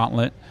whole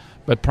gauntlet.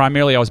 But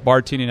primarily I was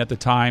bartending at the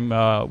time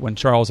when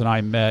Charles and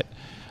I met,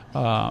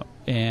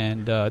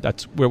 and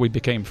that's where we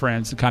became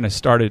friends and kind of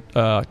started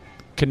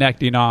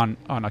connecting on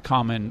a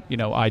common,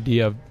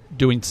 idea of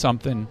doing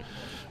something.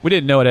 We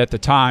didn't know it at the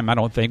time, I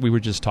don't think. We were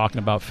just talking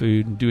about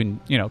food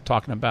and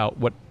talking about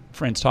what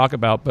friends talk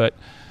about, but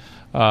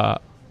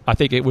I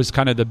think it was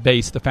kind of the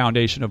base, the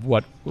foundation of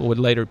what would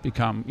later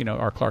become,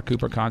 our Clark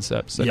Cooper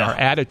Concepts, and our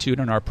attitude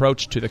and our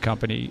approach to the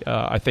company.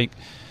 I think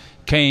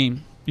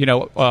came,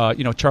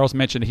 Charles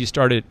mentioned he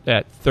started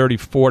at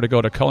 34 to go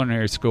to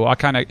culinary school. I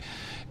kind of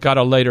got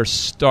a later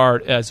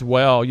start as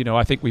well.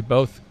 I think we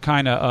both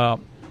kind of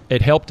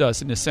it helped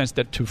us in the sense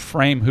that to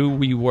frame who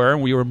we were,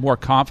 and we were more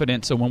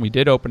confident. So when we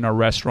did open our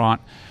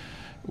restaurant,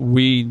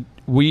 we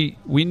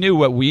knew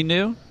what we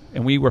knew,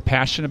 and we were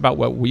passionate about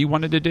what we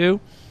wanted to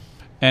do.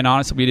 And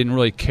honestly, we didn't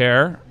really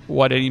care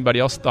what anybody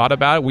else thought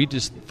about it. We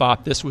just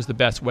thought this was the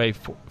best way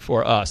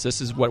for us. This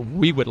is what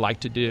we would like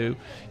to do,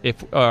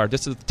 or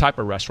this is the type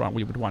of restaurant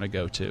we would want to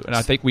go to. And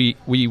I think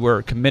we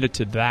were committed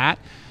to that.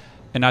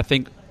 And I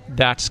think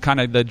that's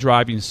kind of the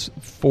driving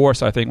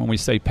force, I think, when we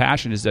say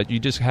passion, is that you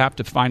just have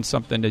to find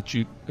something that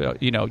you are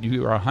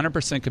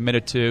 100%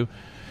 committed to,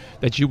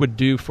 that you would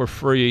do for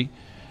free,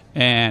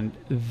 and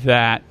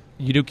that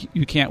you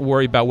can't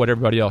worry about what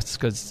everybody else,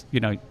 because,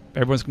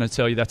 everyone's going to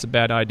tell you that's a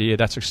bad idea,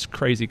 that's a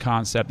crazy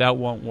concept, that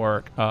won't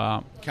work.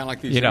 Kind of like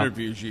these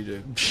interviews you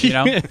do.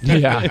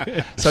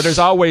 Yeah. So there's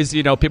always,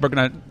 people are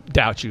going to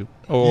doubt you,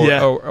 or.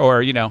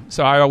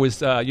 So I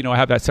always, I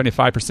have that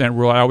 75%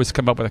 rule. I always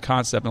come up with a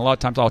concept, and a lot of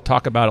times I'll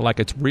talk about it like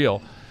it's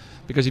real.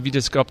 Because if you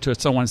just go up to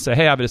someone and say,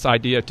 hey, I have this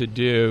idea to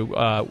do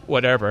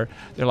whatever,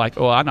 they're like,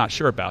 oh, I'm not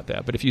sure about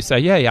that. But if you say,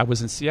 yeah, I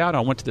was in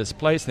Seattle, I went to this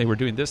place, and they were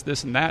doing this,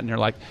 and that, and they're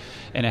like,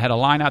 and it had a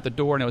line out the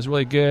door, and it was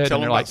really good. Tell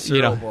and them they're about like,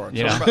 cereal bar.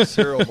 Tell them about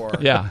cereal bar.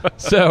 Yeah.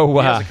 So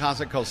he has a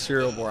concept called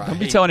cereal bar. Don't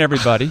be telling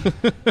everybody.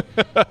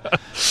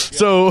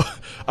 So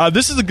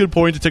this is a good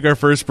point to take our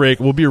first break.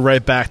 We'll be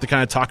right back to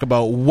kind of talk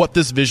about what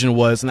this vision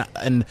was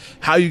and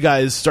how you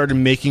guys started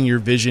making your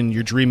vision,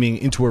 your dreaming,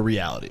 into a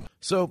reality.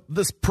 So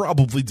this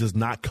probably does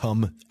not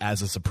come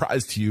as a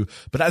surprise to you,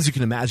 but as you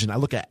can imagine, I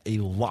look at a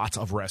lot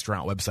of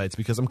restaurant websites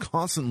because I'm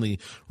constantly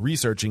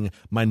researching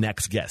my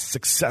next guest,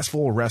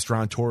 successful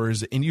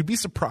restaurateurs, and you'd be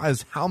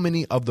surprised how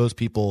many of those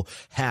people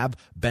have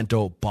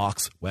bento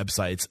box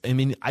websites. I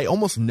mean, I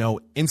almost know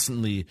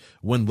instantly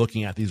when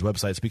looking at these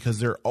websites because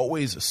they're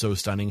always so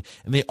stunning,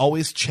 and they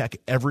always check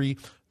every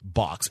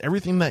box.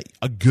 Everything that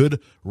a good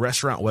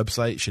restaurant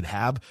website should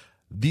have,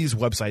 these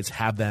websites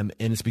have them,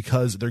 and it's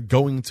because they're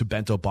going to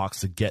Bento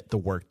Box to get the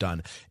work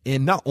done.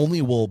 And not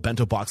only will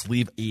Bento Box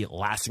leave a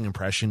lasting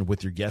impression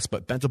with your guests,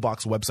 but Bento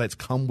Box websites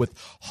come with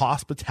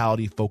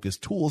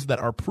hospitality-focused tools that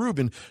are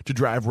proven to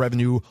drive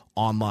revenue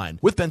online.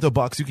 With Bento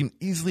Box, you can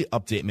easily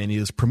update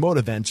menus, promote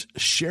events,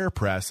 share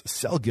press,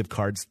 sell gift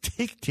cards,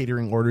 take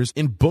catering orders,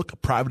 and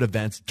book private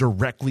events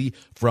directly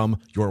from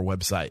your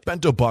website.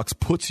 Bento Box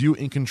puts you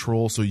in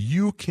control so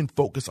you can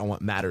focus on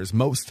what matters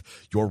most,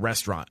 your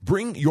restaurant.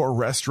 Bring your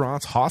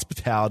restaurant's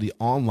hospitality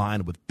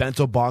online with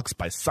Bento Box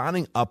by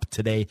signing up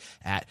today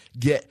at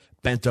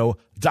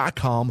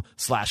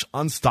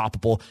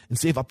getbento.com/unstoppable and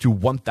save up to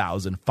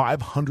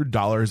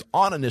 $1,500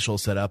 on initial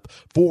setup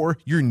for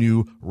your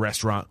new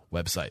restaurant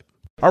website.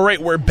 All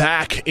right, we're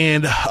back,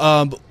 and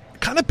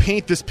kind of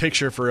paint this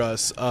picture for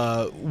us,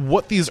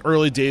 what these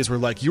early days were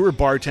like. You were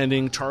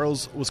bartending,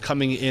 Charles was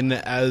coming in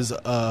as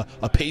a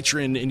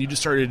patron, and you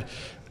just started,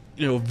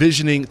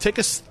 visioning. Take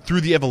us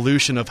through the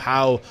evolution of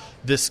how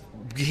this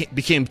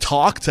became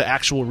talk to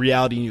actual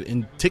reality,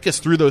 and take us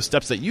through those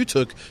steps that you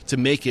took to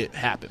make it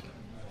happen.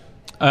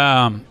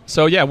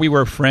 We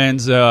were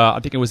friends. I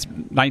think it was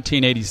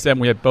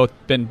 1987. We had both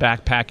been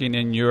backpacking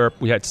in Europe.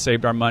 We had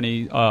saved our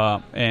money,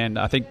 and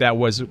I think that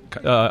was,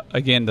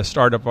 again, the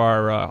start of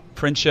our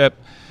friendship.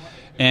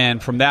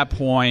 And from that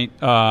point,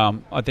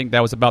 I think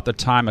that was about the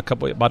time,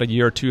 about a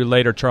year or two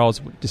later, Charles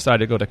decided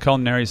to go to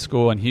culinary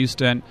school in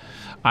Houston.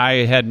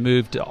 I had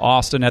moved to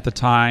Austin at the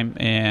time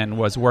and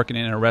was working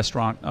in a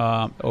restaurant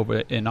over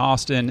in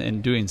Austin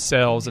and doing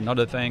sales and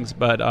other things.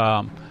 But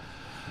I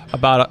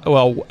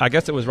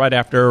guess it was right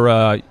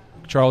after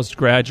Charles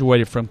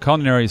graduated from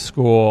culinary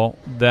school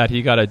that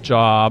he got a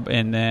job,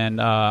 and then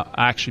I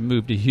actually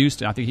moved to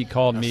Houston. I think he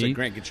called me. I said,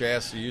 Grant, get your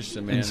ass to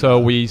Houston, man. And so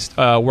we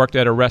worked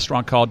at a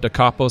restaurant called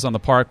DeCapos on the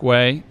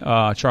Parkway.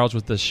 Charles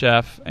was the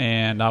chef,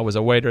 and I was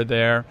a waiter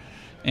there.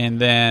 And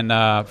then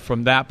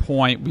from that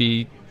point,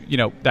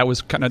 that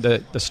was kind of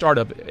the start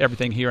of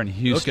everything here in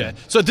Houston. Okay.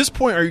 So at this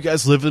point, are you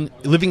guys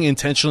living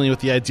intentionally with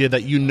the idea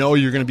that you're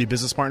going to be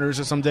business partners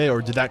or someday,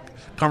 or did that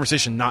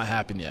conversation not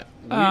happen yet?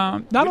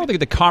 I don't think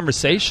the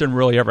conversation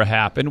really ever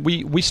happened.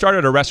 We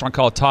started a restaurant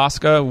called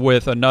Tosca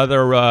with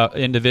another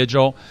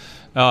individual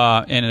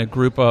and a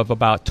group of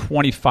about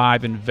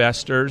 25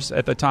 investors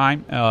at the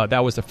time.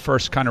 That was the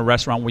first kind of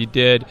restaurant we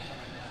did,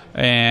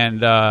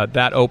 and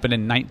that opened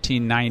in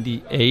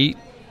 1998.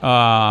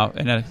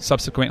 And then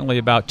subsequently,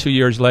 about 2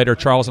 years later,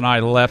 Charles and I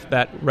left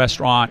that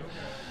restaurant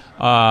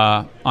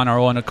on our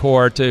own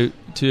accord to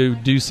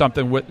do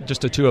something with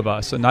just the two of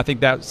us. And I think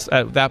that's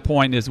at that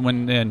point is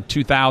when in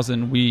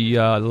 2000 we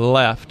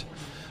left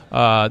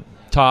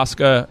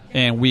Tosca,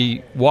 and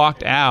we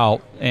walked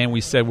out and we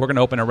said we're going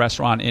to open a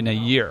restaurant in a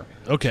year.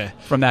 Okay.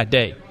 From that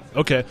day.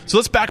 Okay. So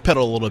let's backpedal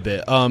a little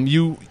bit.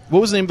 What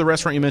was the name of the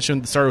restaurant you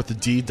mentioned that started with the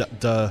D?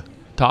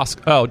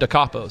 DeCapos.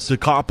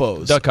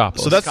 DeCapos.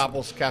 So that's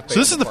DeCapos Cafe. So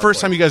this is the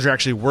first time you guys are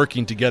actually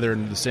working together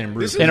in the same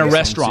roof. In a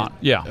restaurant.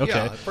 Yeah. Okay.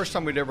 Yeah, the first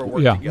time we'd ever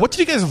worked together. What did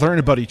you guys learn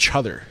about each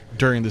other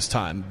during this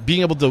time?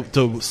 Being able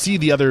to see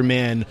the other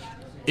man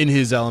in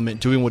his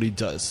element, doing what he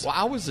does. Well,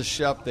 I was the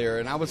chef there,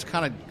 and I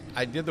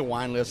did the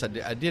wine list.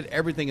 I did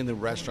everything in the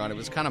restaurant. It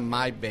was kind of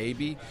my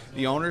baby.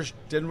 The owners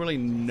didn't really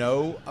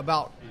know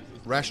about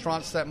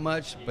restaurants that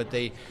much, but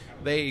they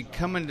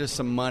come into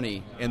some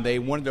money, and they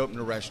wanted to open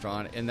a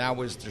restaurant, and that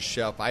was the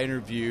chef. I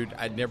interviewed.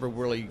 I'd never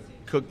really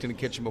cooked in a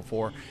kitchen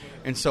before,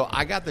 and so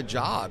I got the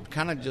job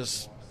kind of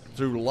just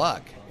through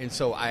luck. And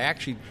so I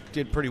actually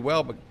did pretty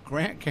well, but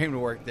Grant came to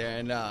work there,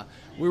 and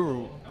we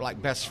were like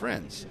best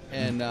friends,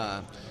 and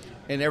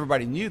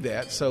everybody knew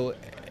that. So,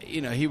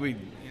 he would...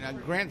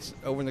 Grant's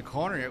over in the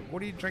corner.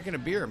 What are you drinking a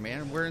beer,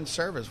 man? We're in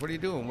service. What are you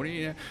doing? What are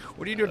you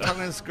doing talking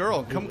to this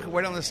girl? Come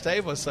wait on this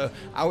table. So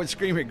I would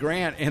scream at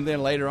Grant, and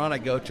then later on I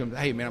go to him,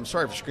 hey, man, I'm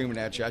sorry for screaming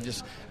at you. I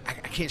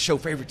can't show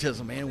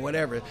favoritism, man,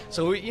 whatever.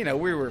 So,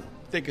 we were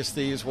thick as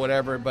thieves,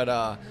 whatever.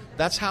 But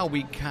that's how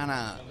we kind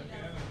of,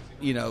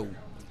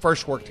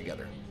 first worked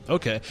together.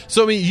 Okay.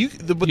 So, I mean, you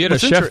had a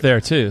chef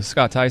there, too,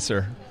 Scott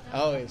Tyser.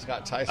 Oh, it's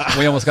Scott Tyson.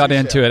 We almost got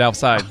into it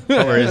outside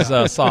over his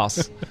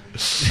sauce.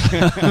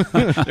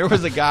 There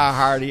was a guy I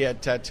hired. He had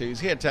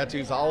tattoos. He had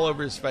tattoos all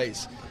over his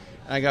face.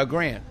 And I go,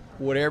 Grant,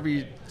 whatever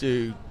you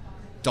do,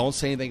 don't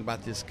say anything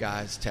about this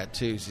guy's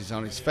tattoos. He's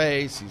on his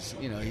face.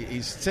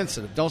 He's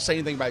sensitive. Don't say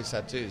anything about his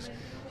tattoos.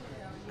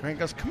 Grant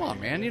goes, come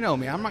on, man. You know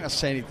me. I'm not going to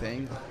say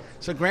anything.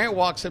 So Grant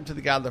walks up to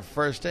the guy the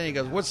first day. He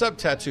goes, what's up,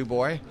 tattoo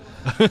boy?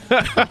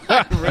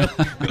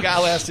 The guy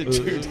lasted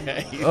 2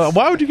 days.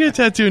 Why would you get a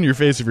tattoo in your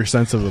face if you're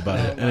sensitive about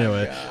it?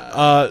 Anyway,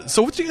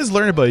 so what did you guys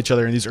learn about each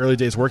other in these early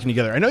days working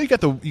together? I know you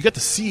got to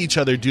see each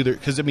other do their,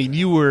 because I mean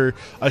you were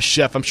a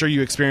chef. I'm sure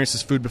you experienced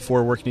his food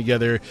before working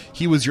together.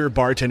 He was your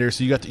bartender,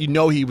 so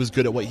he was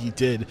good at what he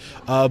did.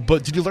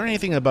 But did you learn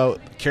anything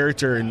about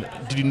character, and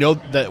did you know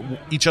that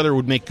each other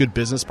would make good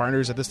business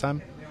partners at this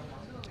time?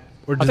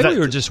 I think we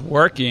were just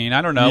working.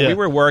 I don't know. Yeah. We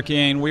were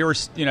working. We were,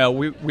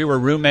 we were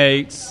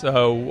roommates.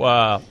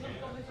 So,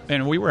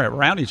 and we were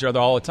around each other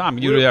all the time.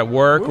 Either at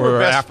work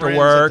or after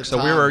work.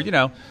 So we were,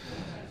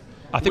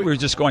 I think we were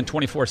just going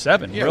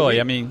 24/7.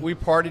 Really, we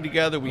partied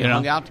together. We you know?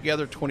 hung out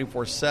together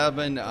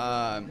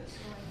 24/7.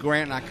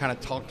 Grant and I kind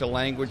of talked a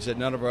language that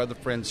none of our other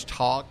friends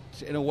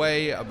talked in a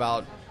way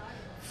about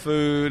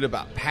food,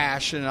 about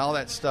passion, and all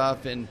that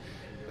stuff. And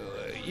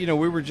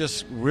we were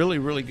just really,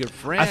 really good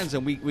friends,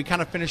 and we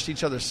kind of finished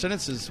each other's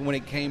sentences when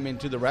it came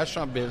into the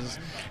restaurant business.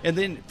 And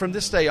then from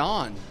this day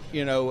on,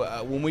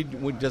 when we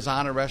would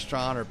design a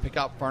restaurant or pick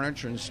out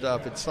furniture and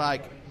stuff, it's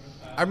like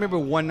I remember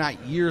one night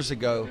years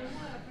ago.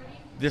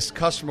 This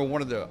customer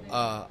wanted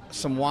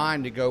some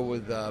wine to go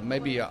with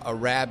maybe a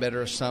rabbit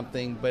or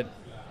something, but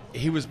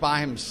he was by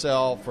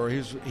himself, or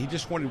he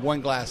just wanted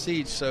one glass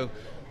each. So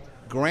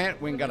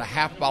Grant went and got a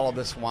half bottle of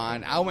this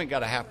wine. I went and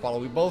got a half bottle.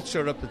 We both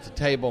showed up at the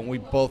table, and we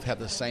both had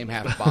the same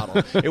half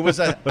bottle. It was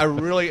a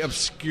really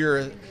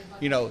obscure,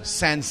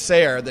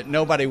 Sancerre that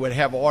nobody would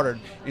have ordered.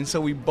 And so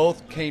we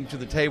both came to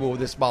the table with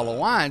this bottle of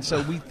wine.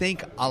 So we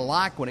think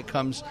alike when it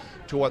comes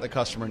to what the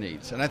customer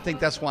needs. And I think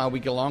that's why we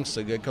get along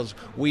so good, because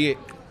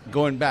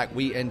going back,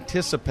 we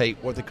anticipate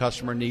what the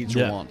customer needs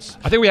or wants.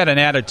 I think we had an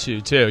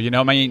attitude too.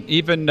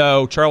 Even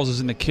though Charles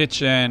was in the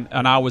kitchen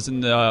and I was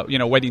in the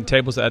waiting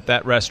tables at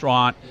that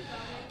restaurant,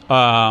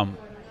 I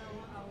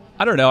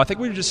don't know. I think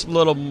we were just a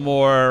little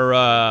more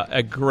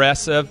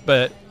aggressive,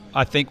 but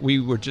I think we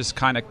were just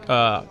kind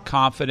of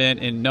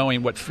confident in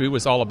knowing what food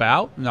was all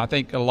about. And I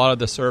think a lot of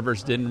the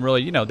servers didn't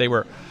really, they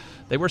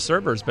were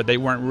servers, but they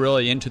weren't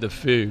really into the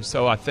food.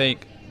 So I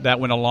think that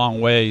went a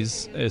long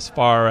ways as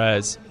far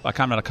as a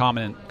kind of a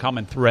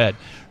common thread.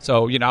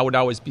 So, I would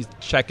always be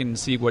checking to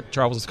see what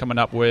Charles was coming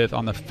up with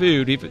on the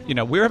food. Even,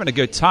 we were having a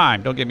good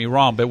time, don't get me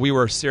wrong, but we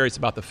were serious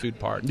about the food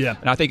part. Yeah.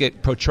 And I think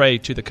it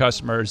portrayed to the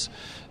customers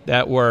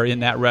that were in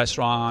that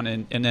restaurant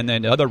and then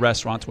in other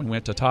restaurants when we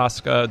went to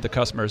Tosca, the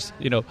customers,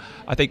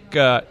 I think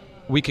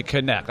we could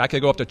connect. I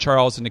could go up to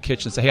Charles in the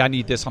kitchen and say, hey, I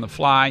need this on the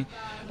fly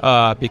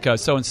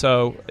because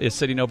so-and-so is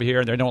sitting over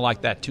here and they don't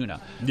like that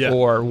tuna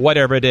or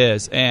whatever it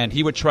is. And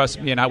he would trust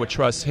me and I would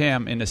trust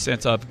him in the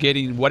sense of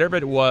getting whatever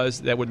it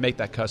was that would make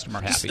that customer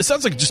happy. It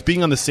sounds like just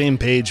being on the same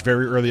page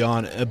very early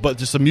on, but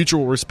just a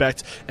mutual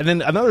respect. And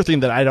then another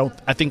thing that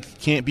I think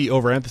can't be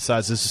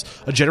overemphasized is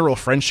a general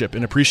friendship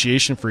and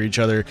appreciation for each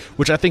other,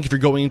 which I think if you're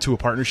going into a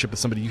partnership with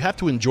somebody, you have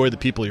to enjoy the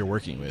people you're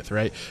working with,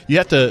 right? You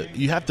have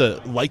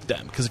to like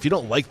them, because if you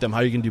don't like them,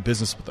 how are you going to do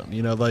business with them?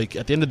 At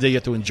the end of the day, you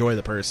have to enjoy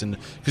the person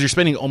because you're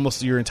spending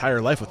almost your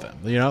entire life with them,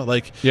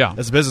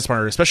 as a business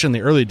partner, especially in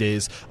the early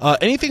days.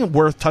 Anything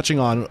worth touching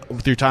on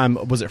with your time,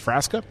 was it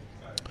Frasca?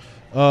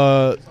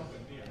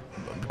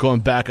 Going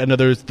back, I know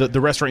there's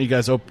the restaurant you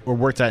guys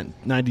worked at in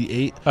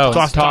 98. Oh,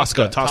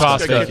 Tosca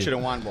Kitchen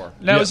and Wine Bar.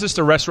 No, it was just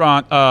a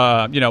restaurant.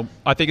 I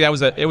think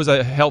it was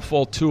a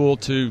helpful tool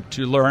to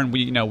learn.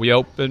 We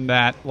opened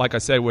that, like I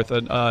said, with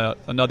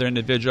another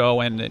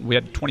individual, and we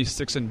had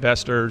 26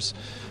 investors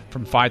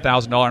from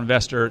 $5,000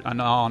 investor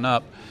and on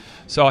up.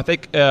 So I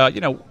think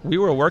we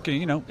were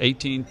working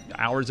 18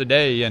 hours a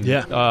day and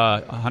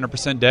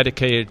 100%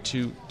 dedicated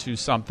to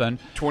something.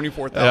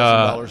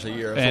 $24,000 a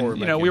year.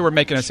 And we were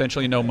making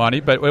essentially no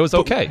money, but it was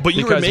okay but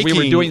because we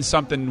were doing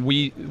something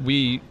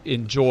we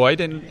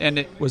enjoyed and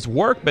it was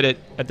work, but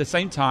at the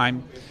same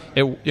time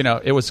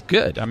it was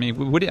good. I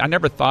mean, I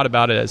never thought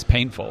about it as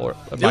painful. Or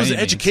it was an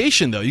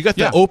education, though. You got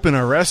to open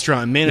a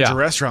restaurant and manage a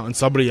restaurant on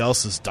somebody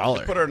else's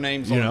dollar. Put our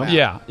names on the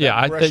map.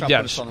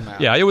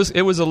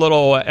 It was a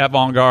little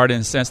avant-garde in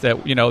the sense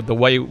that the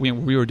way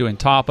we were doing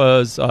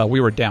tapas, we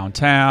were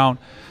downtown.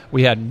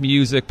 We had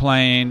music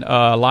playing,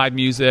 live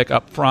music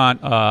up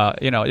front.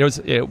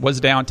 It was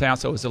downtown,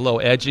 so it was a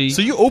little edgy.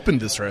 So you opened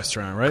this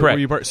restaurant, right?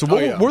 Correct. So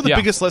what were the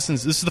biggest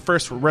lessons? This is the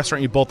first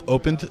restaurant you both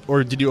opened,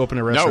 or did you open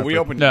a restaurant? No, we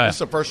opened. This is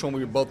the first one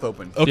we both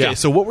opened. Okay,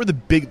 so what were the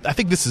big? I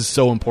think this is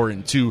so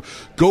important to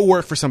go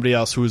work for somebody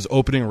else who is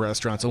opening a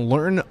restaurant and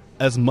learn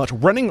as much.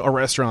 Running a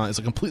restaurant is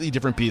a completely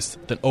different beast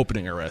than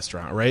opening a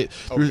restaurant, right?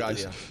 Oh, God,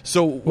 yeah.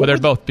 So they're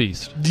both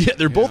beasts. Yeah,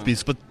 they're both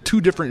beasts, but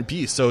two different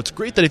beasts. So it's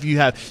great that if you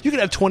can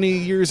have 20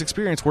 years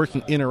experience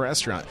working in a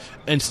restaurant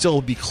and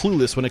still be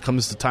clueless when it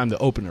comes to time to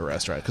open a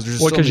restaurant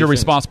because you're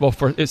responsible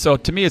for it. So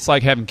to me, it's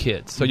like having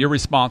kids. So you're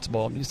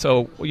responsible.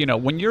 So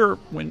when you're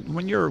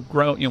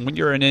grown, when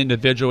you're an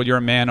individual, you're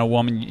a man or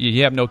woman,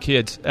 you have no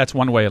kids. That's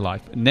one way of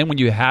life. And then when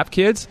you have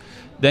kids,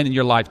 then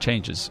your life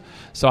changes.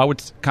 So I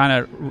would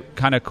kind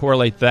of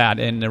correlate that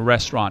in the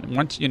restaurant.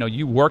 Once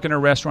you work in a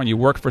restaurant, you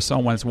work for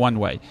someone, it's one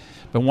way.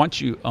 But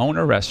once you own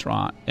a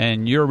restaurant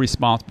and you're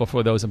responsible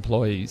for those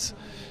employees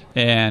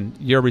and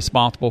you're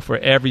responsible for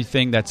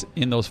everything that's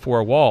in those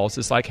four walls,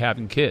 it's like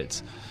having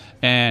kids.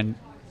 And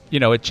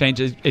it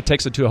changes. It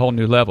takes it to a whole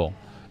new level.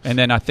 And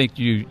then I think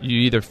you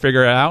either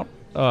figure it out.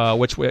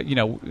 Which way,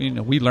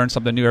 we learn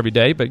something new every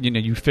day, but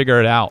you figure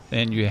it out,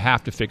 and you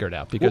have to figure it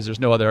out because there's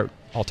no other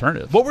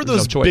alternative. What were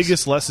those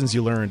biggest lessons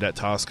you learned at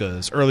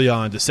Tosca's early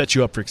on to set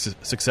you up for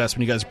success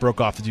when you guys broke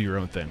off to do your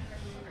own thing?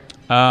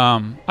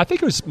 I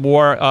think it was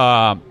more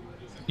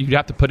you'd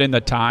have to put in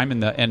the time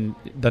and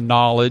the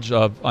knowledge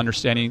of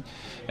understanding,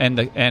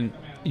 and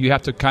you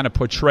have to kind of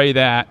portray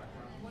that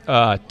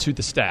to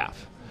the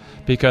staff.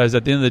 Because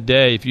at the end of the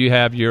day, if you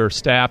have your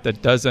staff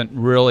that doesn't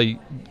really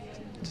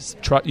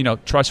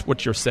trust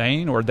what you're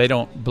saying, or they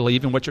don't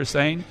believe in what you're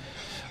saying,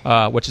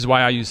 which is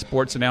why I use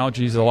sports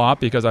analogies a lot,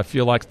 because I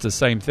feel like it's the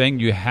same thing.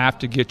 You have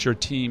to get your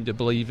team to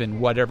believe in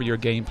whatever your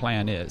game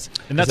plan is.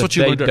 And that's what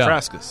you learned at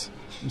Traskus.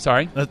 I'm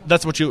sorry?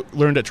 That's what you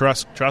learned at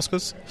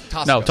Traskus?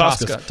 No,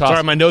 Tosca.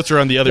 Sorry, my notes are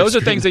on the other Those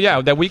screen. are things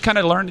that we kind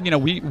of learned.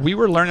 We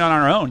were learning on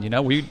our own.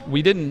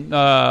 We didn't.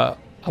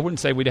 I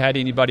wouldn't say we'd had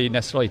anybody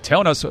necessarily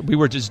telling us. We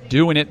were just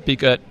doing it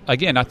because,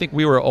 again, I think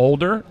we were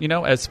older,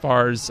 as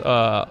far as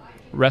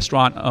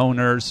restaurant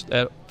owners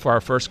for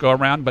our first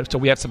go-around. But so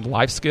we had some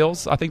life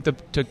skills, I think,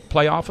 to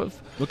play off of.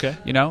 Okay.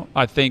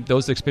 I think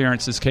those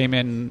experiences came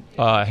in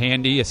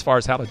handy as far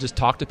as how to just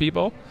talk to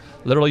people.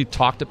 Literally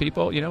talk to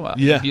people.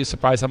 You'd be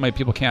surprised how many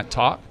people can't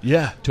talk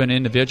to an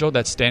individual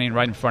that's standing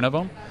right in front of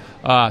them.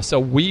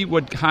 So we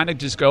would kind of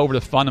just go over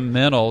the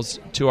fundamentals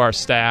to our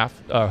staff,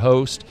 our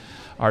host,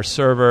 our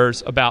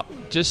servers, about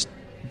just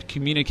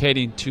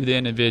communicating to the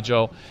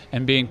individual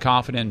and being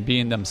confident in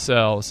being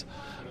themselves.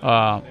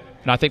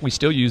 And I think we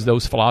still use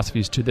those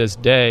philosophies to this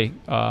day.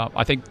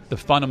 I think the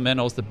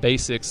fundamentals, the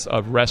basics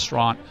of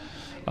restaurant,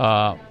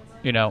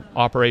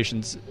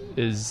 operations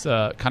is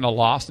kind of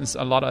lost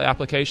in a lot of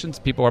applications.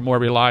 People are more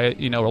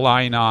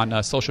relying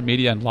on social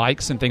media and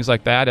likes and things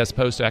like that, as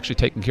opposed to actually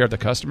taking care of the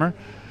customer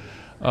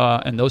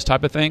and those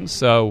type of things.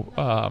 So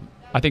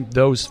I think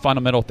those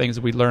fundamental things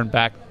that we learned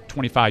back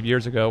 25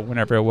 years ago,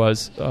 whenever it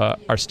was,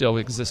 are still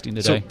existing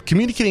today. So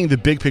communicating the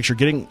big picture,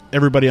 getting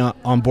everybody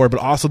on board, but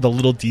also the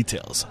little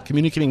details,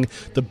 communicating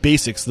the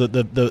basics,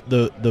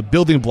 the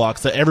building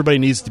blocks that everybody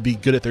needs to be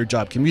good at their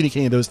job,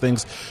 communicating those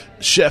things.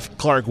 Chef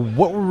Clark,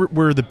 what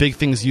were the big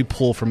things you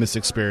pull from this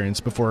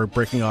experience before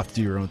breaking off to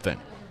do your own thing?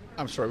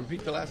 I'm sorry,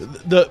 repeat the last.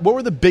 What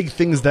were the big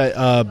things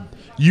that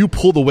you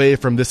pulled away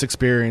from this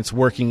experience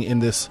working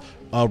in this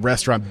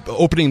restaurant,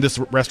 opening this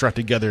restaurant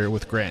together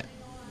with Grant?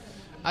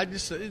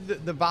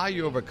 The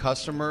value of a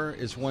customer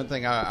is one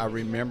thing I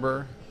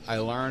remember. I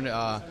learned,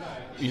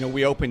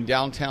 we opened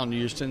downtown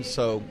Houston,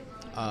 so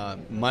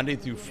Monday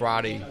through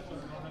Friday,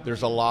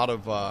 there's a lot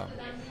of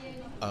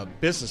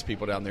business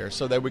people down there.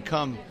 So they would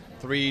come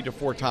 3 to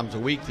 4 times a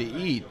week to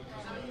eat,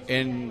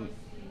 and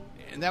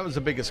that was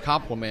the biggest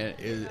compliment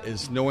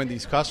is knowing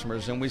these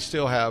customers. And we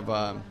still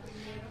have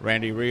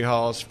Randy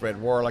Rehals, Fred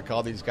Warlick,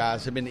 all these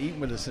guys have been eating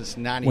with us since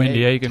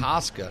 98,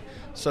 Tosca.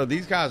 So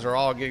these guys are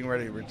all getting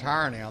ready to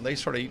retire now. They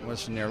started eating with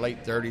us in their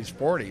late 30s,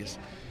 40s.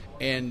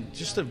 And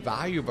just the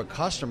value of a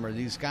customer,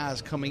 these guys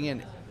coming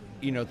in,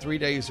 3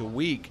 days a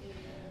week.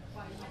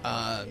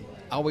 I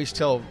always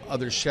tell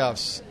other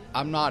chefs,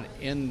 I'm not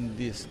in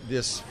this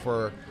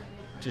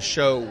to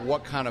show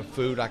what kind of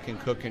food I can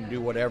cook and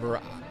do whatever.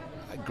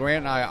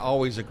 Grant and I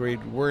always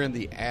agreed we're in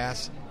the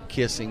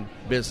ass-kissing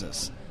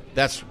business.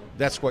 That's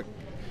what...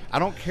 I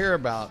don't care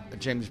about a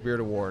James Beard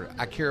Award.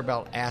 I care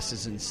about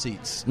asses in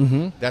seats.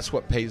 Mm-hmm. That's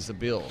what pays the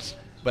bills.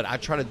 But I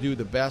try to do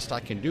the best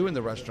I can do in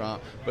the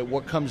restaurant. But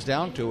what comes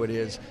down to it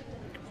is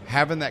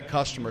having that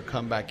customer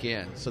come back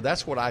in. So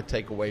that's what I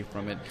take away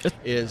from it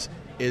is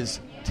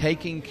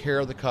taking care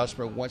of the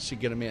customer once you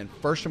get them in.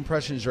 First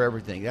impressions are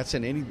everything. That's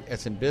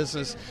in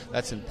business.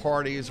 That's in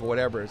parties,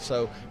 whatever.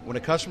 So when a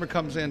customer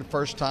comes in the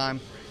first time,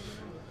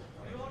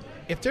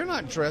 if they're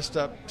not dressed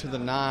up to the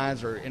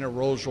nines or in a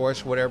Rolls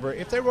Royce or whatever,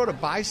 if they rode a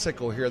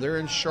bicycle here, they're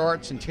in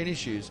shorts and tennis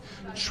shoes,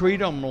 treat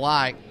them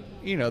like,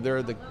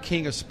 they're the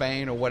king of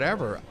Spain or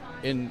whatever.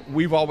 And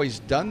we've always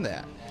done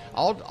that.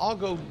 I'll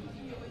go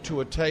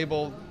to a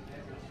table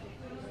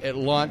at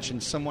lunch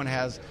and someone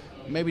has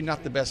maybe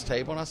not the best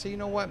table, and I say, you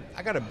know what,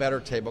 I got a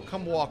better table.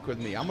 Come walk with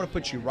me. I'm going to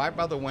put you right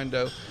by the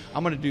window.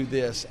 I'm going to do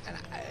this.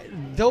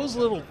 And those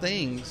little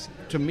things,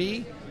 to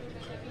me,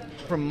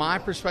 from my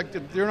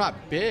perspective, they're not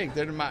big.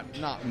 They might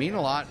not mean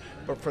a lot,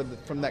 but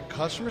from that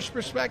customer's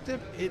perspective,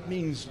 it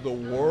means the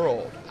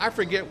world. I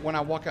forget when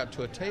I walk out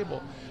to a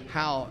table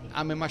how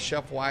I'm in my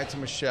Chef Whites.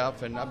 I'm a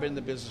chef, and I've been in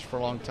the business for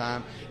a long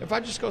time. If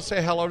I just go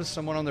say hello to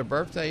someone on their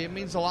birthday, it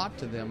means a lot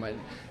to them,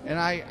 and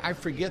I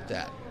forget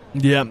that.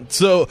 Yeah.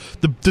 So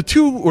the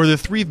 2 or the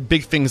 3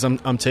 big things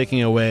I'm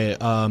taking away.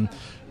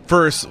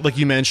 First, like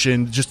you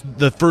mentioned, just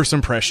the first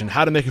impression,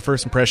 how to make a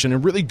first impression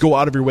and really go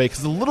out of your way,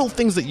 because the little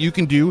things that you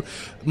can do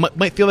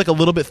might feel like a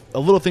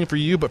little thing for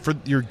you, but for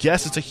your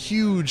guests, it's a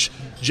huge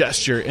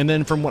gesture. And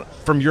then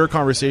from your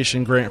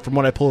conversation, Grant, from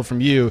what I pulled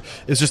from you,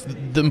 is just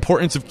the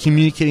importance of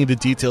communicating the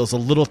details, the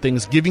little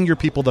things, giving your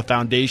people the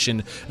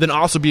foundation, then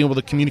also being able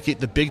to communicate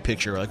the big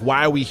picture, like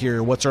why are we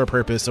here, what's our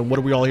purpose, and what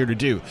are we all here to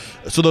do.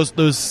 So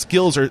those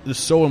skills are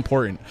so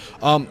important.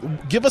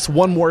 Give us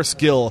one more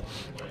skill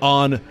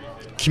on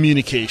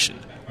communication.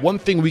 One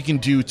thing we can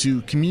do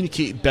to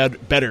communicate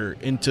better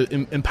and to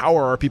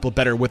empower our people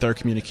better with our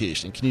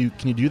communication. Can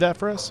you do that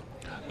for us?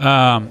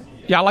 Yeah,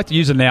 I like to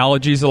use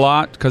analogies a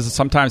lot because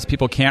sometimes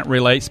people can't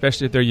relate,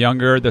 especially if they're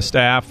younger. The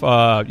staff,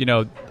 I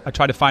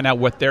try to find out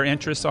what their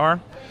interests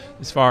are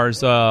as far as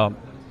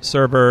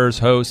servers,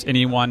 hosts,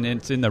 anyone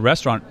that's in the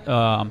restaurant,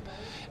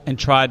 and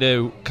try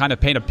to kind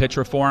of paint a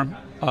picture for them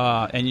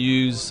and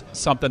use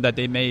something that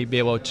they may be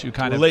able to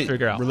kind of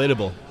figure out.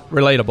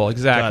 Relatable,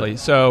 exactly.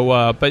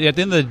 So, but at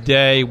the end of the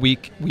day, we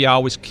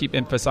always keep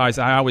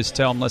emphasizing. I always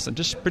tell them, listen,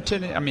 just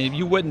pretend. I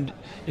mean,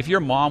 if your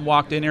mom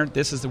walked in here,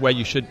 this is the way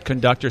you should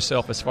conduct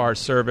yourself as far as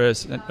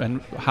service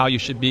and how you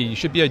should be. You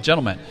should be a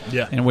gentleman.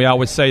 Yeah. And we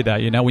always say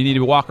that. We need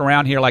to walk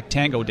around here like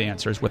tango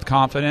dancers with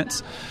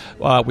confidence,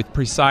 with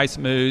precise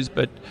moves.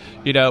 But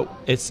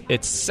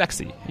it's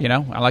sexy.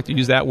 I like to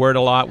use that word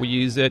a lot. We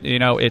use it.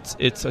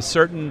 It's a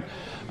certain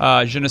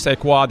je ne sais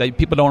quoi that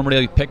people don't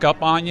really pick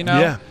up on.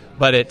 Yeah.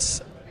 But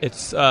it's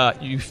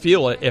you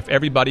feel it if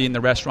everybody in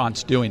the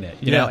restaurant's doing it.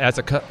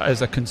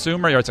 As a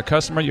consumer or as a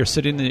customer, you're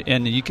sitting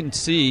and you can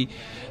see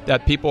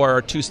that people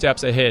are 2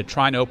 steps ahead,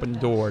 trying to open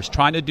doors,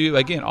 trying to do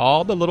again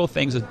all the little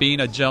things of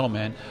being a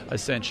gentleman.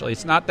 Essentially,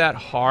 it's not that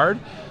hard,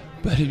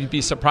 but you'd be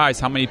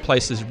surprised how many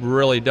places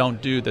really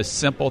don't do the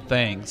simple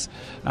things.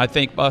 And I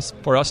think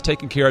for us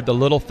taking care of the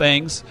little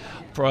things.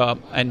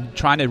 And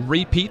trying to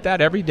repeat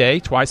that every day,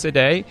 twice a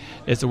day,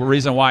 is the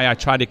reason why I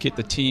try to get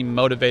the team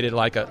motivated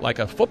like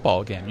a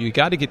football game. You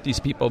got to get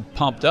these people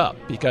pumped up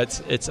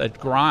because it's a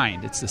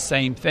grind. It's the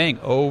same thing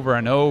over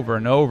and over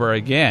and over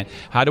again.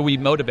 How do we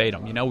motivate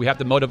them? We have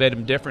to motivate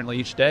them differently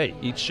each day,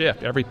 each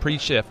shift. Every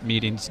pre-shift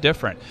meeting's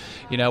different.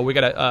 We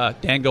got to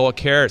dangle a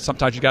carrot.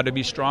 Sometimes you got to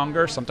be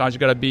stronger. Sometimes you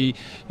got to be,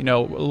 a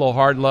little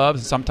hard love.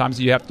 And sometimes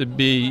you have to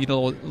be, a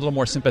little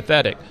more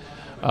sympathetic.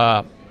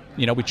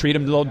 We treat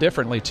them a little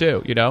differently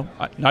too.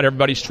 Not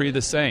everybody's treated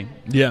the same.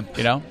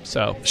 Yeah.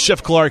 So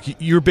Chef Clark,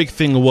 your big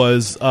thing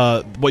was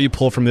what you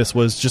pulled from this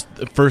was just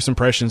first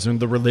impressions and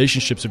the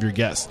relationships of your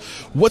guests.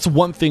 What's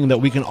one thing that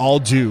we can all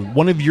do?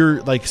 One of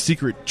your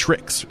secret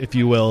tricks, if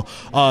you will,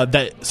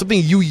 that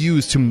something you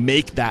use to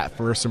make that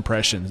first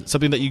impression,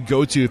 something that you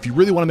go to if you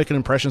really want to make an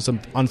impression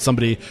on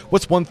somebody.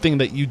 What's one thing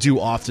that you do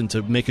often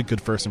to make a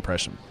good first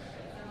impression?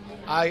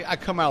 I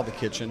come out of the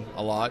kitchen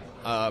a lot.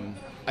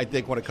 I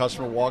think when a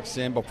customer walks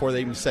in, before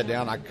they even sit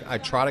down, I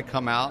try to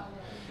come out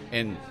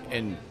and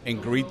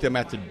greet them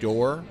at the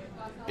door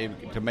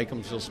to make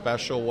them feel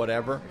special,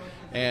 whatever.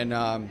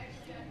 And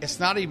it's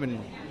not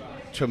even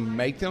to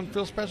make them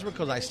feel special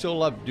because I still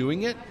love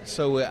doing it.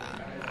 So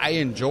I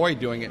enjoy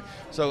doing it.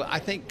 So I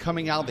think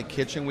coming out of the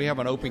kitchen, we have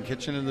an open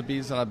kitchen in the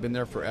Bees, and I've been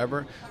there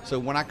forever. So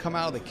when I come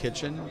out of the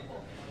kitchen,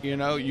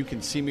 you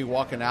can see me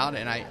walking out,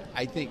 and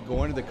I think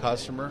going to the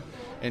customer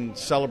and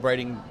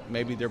celebrating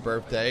maybe their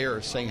birthday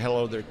or saying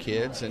hello to their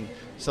kids. And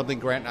something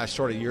Grant and I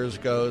started years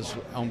ago is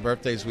on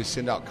birthdays we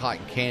send out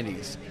cotton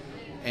candies.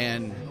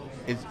 And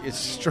it's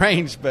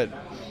strange, but,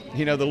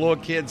 the little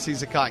kid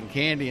sees a cotton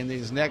candy, and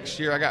these next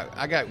year,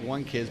 I got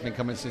one kid's been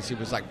coming since he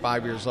was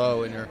 5 years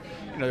old, and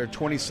they're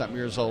 20-something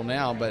years old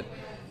now, but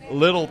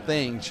little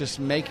things, just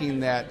making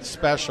that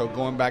special,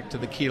 going back to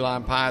the key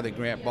lime pie that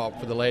Grant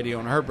bought for the lady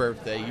on her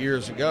birthday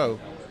years ago.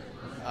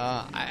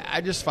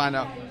 I just find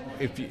out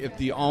if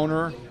the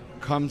owner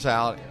comes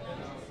out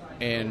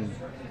and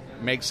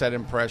makes that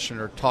impression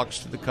or talks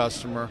to the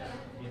customer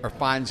or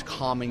finds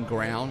common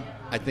ground,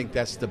 I think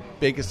that's the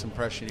biggest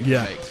impression you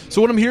can make.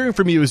 So what I'm hearing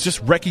from you is just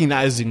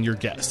recognizing your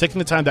guests, taking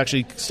the time to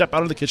actually step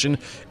out of the kitchen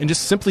and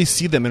just simply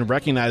see them and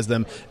recognize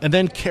them, and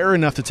then care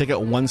enough to take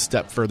it one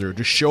step further,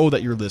 to show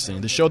that you're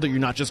listening, to show that you're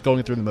not just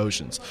going through the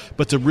motions,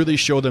 but to really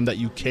show them that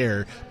you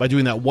care by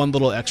doing that one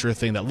little extra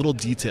thing, that little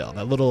detail,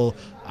 that little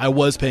I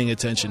was paying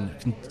attention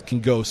can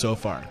go so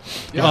far.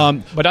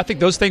 Yeah. But I think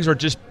those things are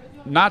just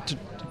not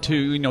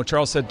to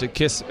Charles said to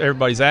kiss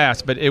everybody's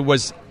ass, but it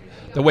was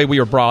the way we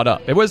were brought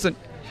up. It wasn't.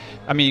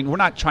 We're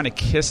not trying to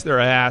kiss their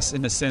ass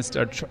in the sense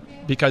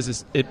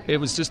because it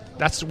was just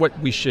that's what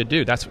we should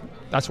do. That's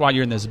why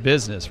you're in this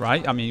business,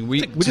 right?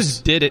 We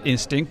just did it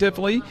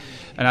instinctively,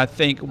 and I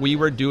think we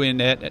were doing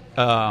it.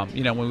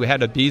 When we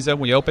had Ibiza,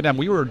 we opened them,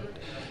 we were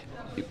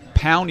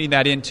pounding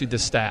that into the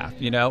staff,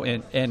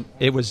 and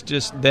it was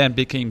just then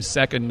became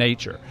second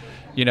nature,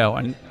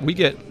 And we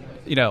get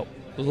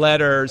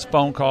letters,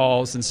 phone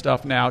calls, and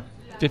stuff now,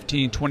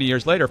 15, 20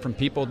 years later, from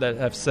people that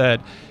have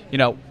said,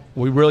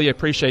 we really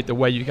appreciate the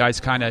way you guys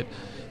kind of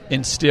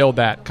instill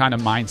that kind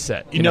of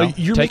mindset.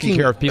 You're taking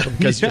care of people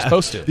because you're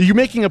supposed to. You're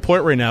making a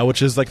point right now,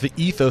 which is the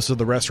ethos of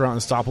the Restaurant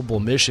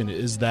Unstoppable mission,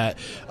 is that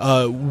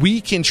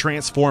we can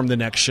transform the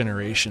next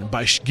generation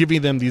by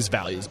giving them these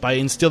values, by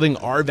instilling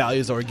our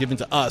values that were given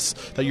to us,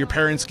 that your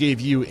parents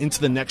gave you, into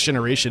the next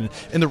generation.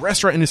 And the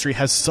restaurant industry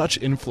has such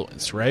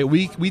influence, right?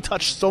 We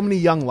touch so many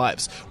young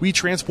lives. We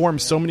transform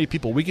so many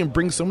people. We can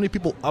bring so many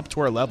people up to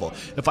our level.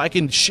 If I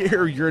can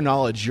share your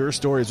knowledge, your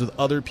stories with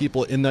other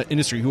people in the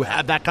industry who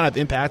have that kind of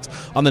impact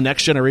on the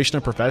next generation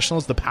of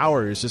professionals, the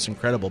power is just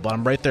incredible. But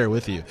I'm right there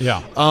with you. Yeah.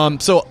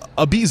 So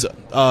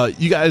Ibiza,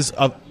 you guys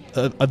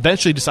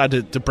eventually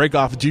decided to break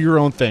off, do your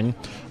own thing.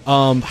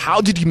 How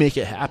did you make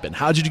it happen?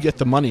 How did you get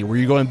the money? Were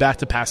you going back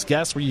to past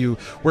guests? Did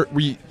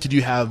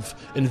you have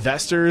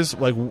investors?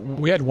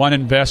 We had one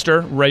investor,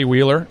 Ray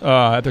Wheeler.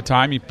 At the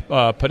time, he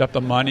put up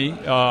the money.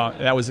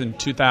 That was in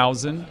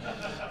 2000,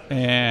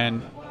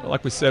 and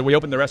like we said, we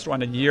opened the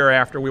restaurant a year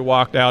after we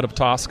walked out of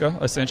Tosca,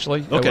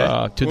 essentially, Okay.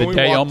 To When the we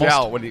day walked almost.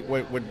 out, what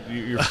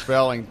you're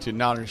failing to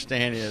not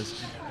understand is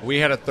we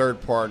had a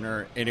third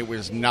partner, and it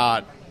was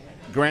not.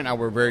 Grant and I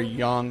were very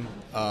young,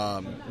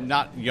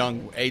 not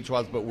young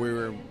age-wise, but we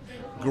were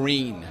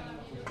green.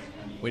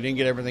 We didn't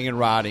get everything in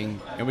writing,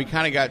 and we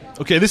kind of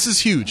got. Okay, this is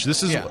huge.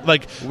 This is Yeah.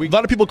 like a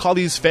lot of people call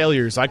these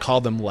failures. I call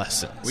them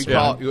lessons. We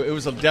call it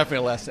was a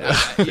definite lesson.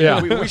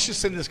 Yeah. we should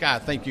send this guy a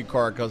thank you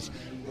card because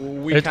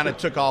we kind of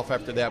took off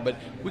after that. But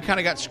we kind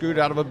of got screwed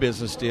out of a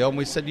business deal, and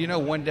we said,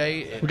 one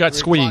day We got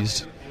 3 o'clock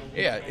squeezed.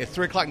 Yeah, at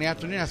 3 o'clock in the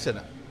afternoon, I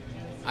said,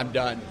 I'm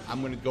done.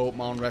 I'm going to go open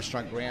my own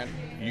restaurant, Grant.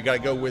 You got to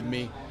go with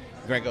me.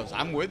 Grant goes,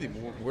 I'm with him.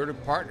 We're the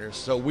partners.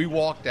 So we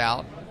walked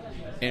out,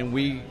 and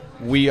we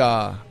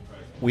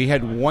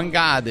had one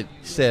guy that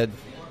said,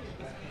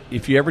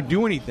 if you ever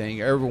do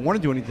anything or ever want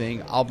to do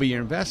anything, I'll be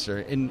your investor.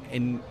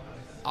 And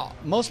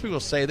most people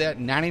say that.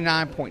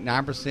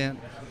 99.9%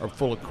 are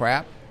full of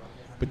crap.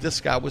 But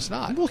this guy was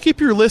not. Well, keep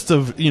your list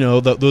of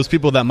those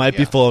people that might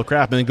be Yeah. full of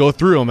crap, and then go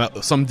through them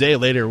some day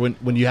later when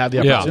you have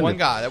the Yeah. opportunity. One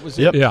guy. That was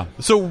Yep. it. Yeah.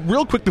 So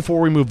real quick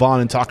before we move on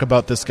and talk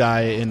about this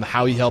guy and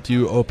how he helped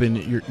you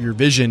open your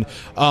vision,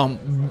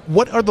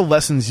 what are the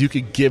lessons you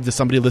could give to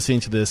somebody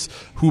listening to this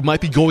who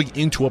might be going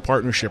into a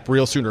partnership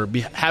real soon or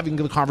be having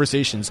the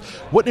conversations?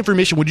 What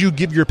information would you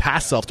give your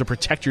past self to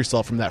protect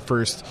yourself from that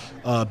first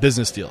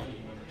business deal?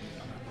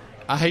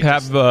 I hate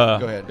Have to,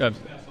 go ahead. well,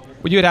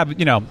 you'd have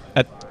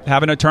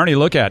have an attorney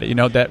look at it,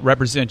 that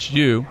represents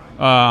you.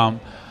 And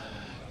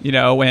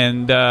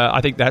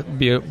I think that would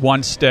be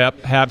one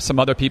step. Have some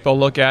other people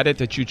look at it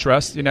that you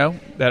trust, that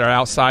are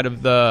outside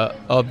of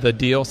the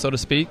deal, so to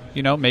speak.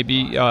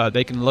 Maybe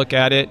they can look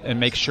at it and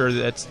make sure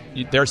that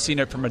they're seeing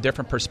it from a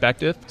different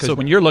perspective. Because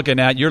when you're looking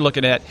at,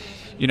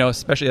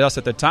 especially us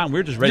at the time, we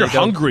were just ready You're to go,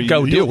 hungry.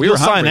 go do. We You'll were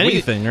sign hungry.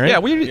 anything, right?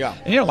 Yeah,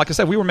 Yeah. like I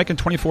said, we were making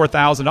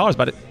 $24,000,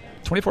 but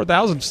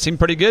 $24,000 seemed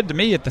pretty good to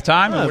me at the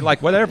time. And we're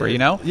like, whatever,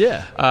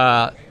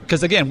 Yeah.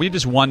 Because again, we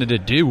just wanted to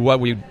do what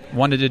we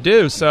wanted to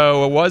do,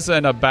 so it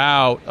wasn't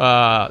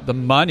about the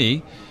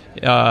money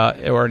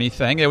or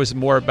anything. It was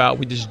more about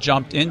we just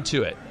jumped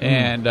into it,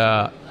 and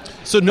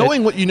So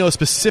knowing what you know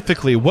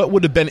specifically, what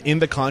would have been in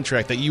the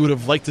contract that you would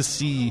have liked to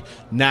see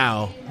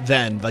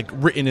then, like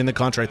written in the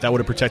contract that would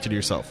have protected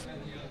yourself?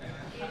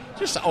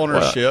 Just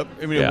ownership.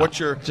 I mean, yeah. what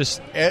you're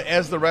Just-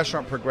 as the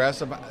restaurant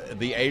progresses,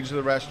 the age of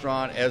the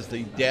restaurant, as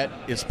the debt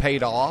is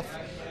paid off,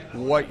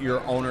 what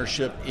your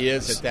ownership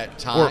is at that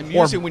time.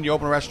 Or- Usually, when you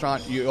open a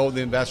restaurant, you owe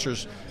the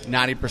investors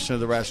 90% of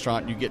the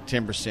restaurant. You get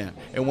 10%,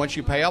 and once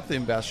you pay off the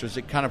investors,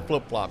 it kind of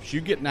flip flops.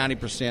 You get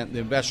 90%, the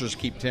investors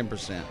keep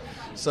 10%.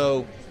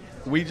 So.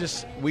 We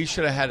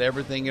should have had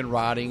everything in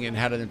writing and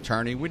had an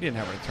attorney. We didn't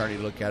have an attorney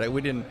look at it.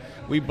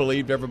 We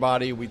believed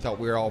everybody. We thought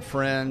we were all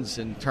friends,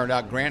 and it turned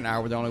out Grant and I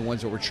were the only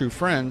ones that were true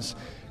friends,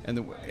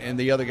 and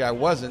the other guy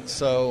wasn't.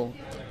 So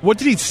What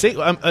did he say?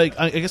 I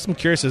guess I'm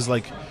curious. Is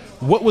like,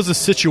 what was the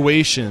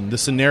situation, the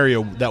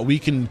scenario that we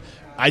can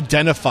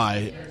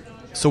identify,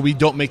 so we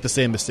don't make the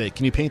same mistake?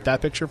 Can you paint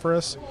that picture for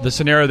us? the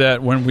scenario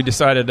that when we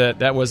decided that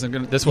this wasn't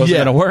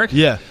going to work.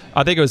 Yeah.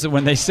 I think it was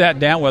when they sat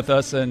down with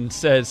us and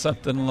said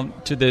something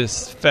to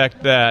this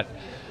effect that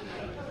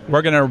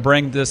we're going to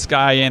bring this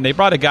guy in. They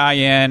brought a guy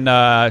in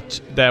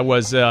that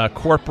was a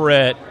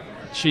corporate,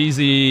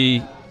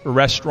 cheesy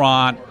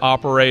restaurant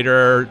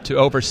operator to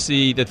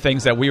oversee the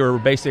things that we were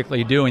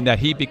basically doing, that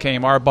he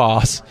became our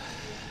boss.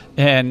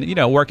 And,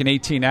 working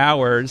 18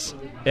 hours,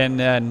 and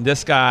then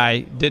this guy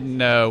didn't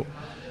know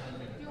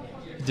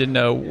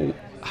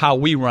how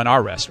we run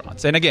our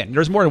restaurants. And again,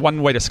 there's more than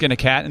one way to skin a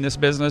cat in this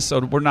business, so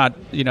we're not,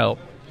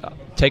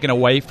 taken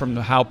away from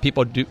how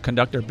people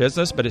conduct their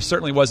business, but it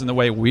certainly wasn't the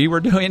way we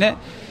were doing it.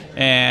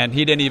 And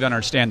he didn't even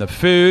understand the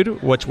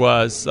food, which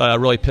was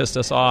really pissed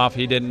us off.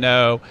 He didn't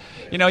know,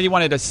 he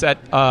wanted to set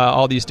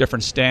all these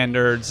different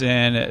standards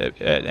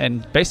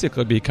and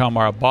basically become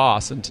our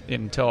boss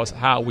and tell us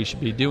how we should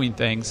be doing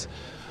things.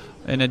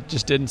 And it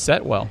just didn't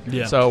set well.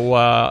 Yeah. So,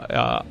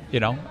 I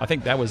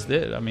think that was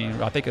it. I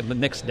mean, I think the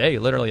next day,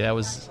 literally, that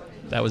was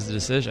the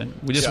decision.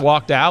 We just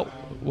walked out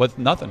with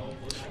nothing.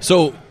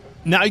 So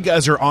now you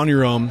guys are on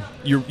your own.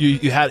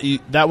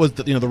 That was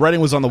the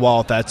writing was on the wall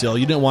at that deal.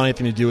 You didn't want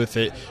anything to do with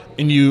it,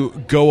 and you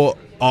go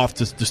off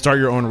to start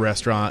your own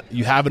restaurant.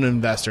 You have an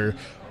investor.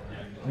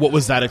 What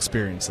was that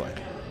experience like?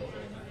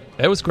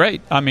 It was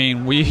great. I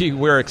mean, we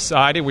were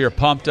excited. We were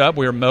pumped up.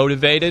 We were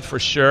motivated for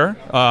sure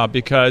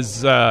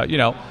because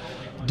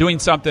doing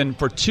something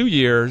for 2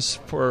 years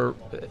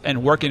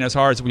and working as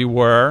hard as we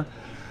were,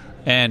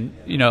 and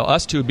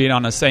us two being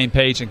on the same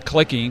page and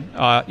clicking,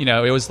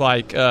 it was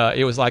like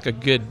a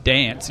good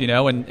dance,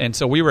 and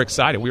so we were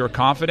excited. We were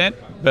confident,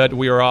 but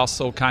we were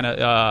also kind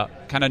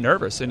of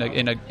nervous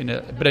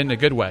but in a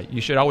good way. You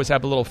should always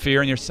have a little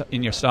fear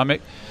in your stomach.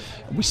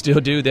 We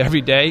still do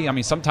every day. I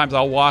mean, sometimes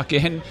I'll walk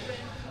in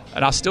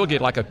and I'll still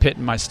get like a pit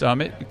in my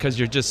stomach because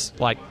you're just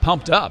like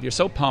pumped up. You're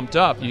so pumped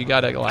up, you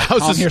got to like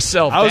calm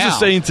yourself down. I was just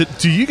saying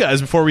to you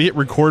guys before we hit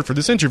record for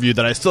this interview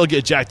that I still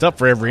get jacked up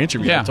for every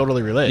interview. Yeah. I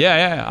totally relate.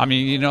 Yeah. I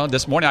mean,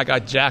 this morning I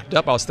got jacked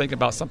up. I was thinking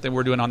about something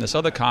we're doing on this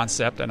other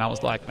concept, and I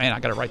was like, man, I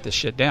got to write this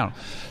shit down.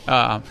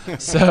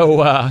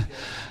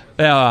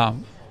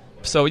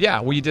 So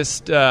yeah, we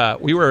just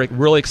we were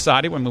really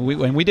excited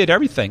when we did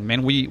everything.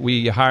 Man,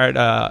 we hired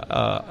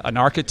an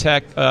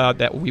architect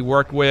that we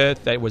worked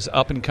with that was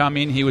up and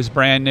coming. He was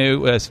brand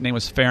new. His name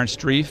was Farron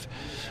Streif,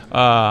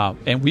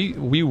 and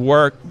we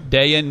worked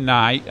day and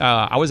night.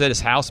 I was at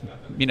his house.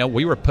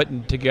 We were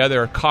putting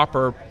together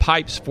copper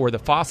pipes for the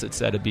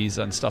faucets at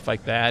Ibiza and stuff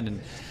like that,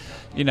 and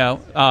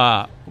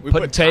we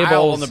put tables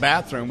tile in the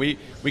bathroom. We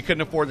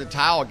couldn't afford the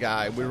tile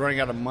guy. We were running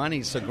out of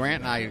money, so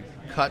Grant and I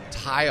cut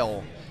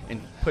tile and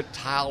put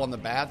tile in the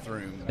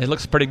bathroom. It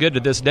looks pretty good to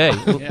this day.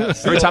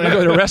 Every time I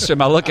go to the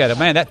restroom, I look at it.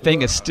 Man, that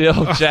thing is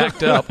still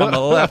jacked up on the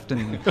left.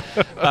 And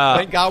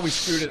thank God we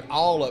screwed it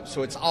all up,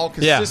 so it's all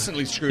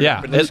consistently screwed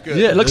up. It looks good.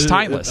 Yeah, it looks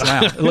timeless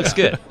now. It looks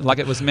good, like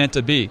it was meant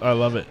to be. I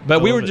love it.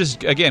 But we were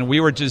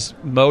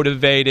just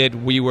motivated.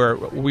 We were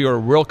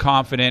real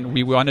confident.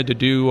 We wanted to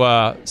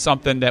do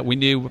something that we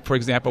knew. For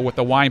example, with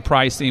the wine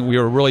pricing, we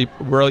were really,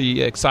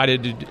 really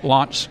excited to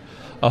launch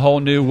a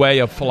whole new way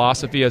of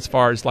philosophy as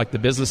far as like the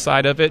business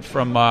side of it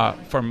from the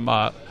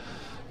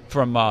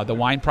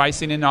wine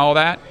pricing and all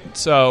that.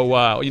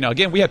 So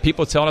again, we had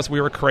people telling us we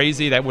were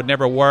crazy, that would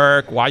never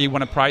work. Why you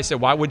want to price it?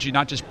 Why would you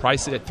not just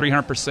price it at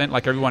 300%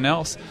 like everyone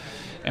else?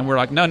 And we're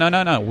like, no.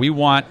 We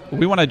want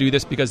to do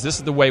this because this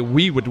is the way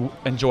we would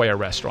enjoy a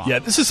restaurant. Yeah,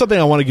 this is something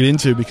I want to get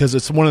into because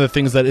it's one of the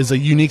things that is a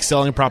unique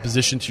selling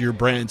proposition to your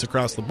brands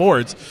across the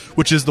boards,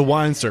 which is the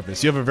wine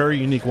service. You have a very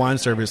unique wine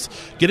service.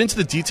 Get into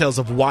the details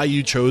of why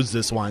you chose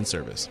this wine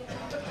service.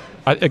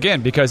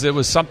 Again, because it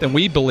was something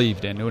we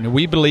believed in. And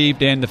we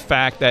believed in the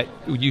fact that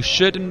you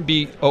shouldn't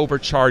be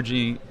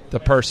overcharging the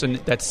person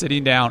that's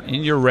sitting down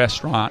in your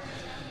restaurant,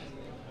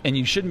 and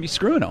you shouldn't be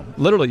screwing them.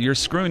 Literally, you're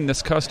screwing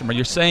this customer.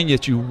 You're saying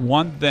that you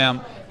want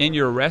them in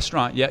your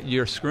restaurant, yet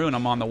you're screwing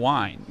them on the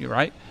wine,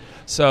 right?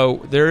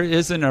 So there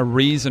isn't a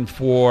reason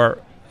for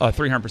a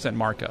 300%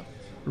 markup. It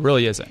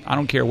really isn't. I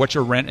don't care what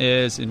your rent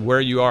is and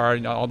where you are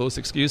and all those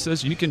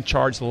excuses. You can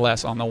charge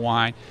less on the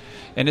wine.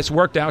 And it's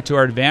worked out to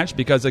our advantage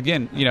because,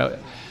 again,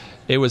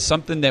 it was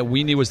something that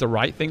we knew was the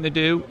right thing to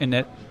do, and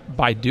that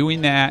by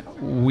doing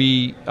that,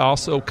 we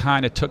also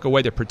kind of took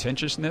away the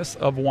pretentiousness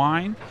of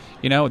wine.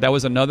 That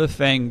was another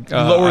thing.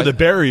 Lower the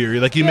barrier.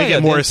 Like you make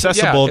it more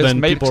accessible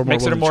than people are more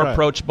makes it more try.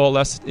 approachable,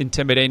 less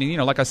intimidating.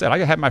 Like I said, I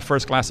had my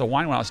first glass of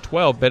wine when I was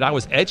 12, but I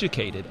was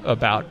educated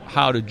about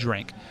how to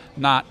drink,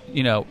 not,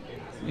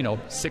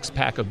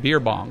 6-pack of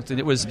beer bongs. And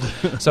it was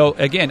so,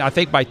 again, I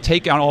think by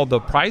taking all the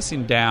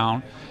pricing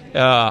down,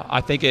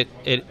 I think it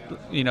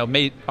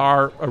made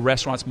our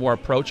restaurants more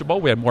approachable.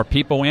 We had more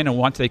people in, and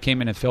once they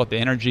came in and felt the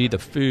energy, the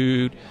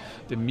food,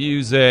 the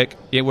music,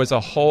 it was a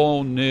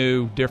whole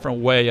new, different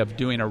way of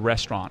doing a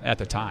restaurant at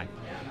the time.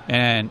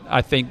 And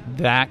I think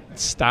that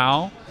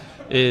style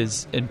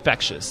is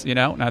infectious,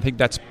 and I think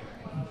that's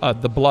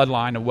the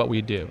bloodline of what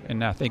we do.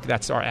 And I think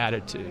that's our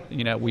attitude,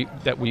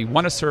 we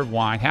want to serve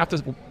wine. Half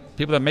the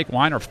people that make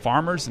wine are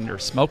farmers, and they're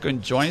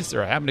smoking joints,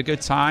 they're having a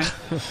good time,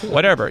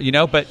 whatever,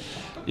 but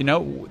you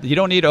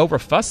don't need to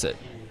overfuss it.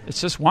 It's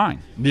just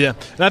wine. Yeah,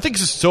 and I think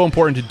it's just so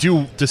important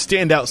to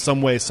stand out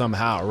some way,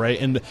 somehow, right?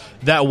 And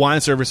that wine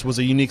service was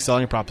a unique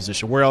selling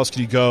proposition. Where else could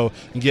you go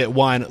and get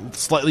wine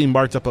slightly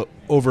marked up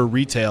over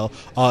retail?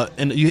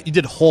 And you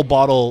did whole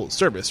bottle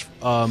service.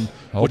 Whole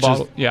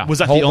bottle, was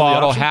that whole the only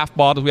bottle, option? half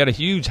bottles? We had a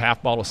huge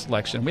half bottle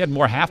selection. We had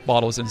more half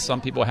bottles than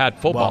some people had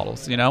full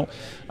bottles.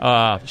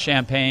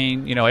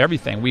 Champagne,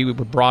 everything. We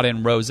brought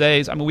in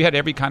rosés. I mean, we had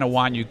every kind of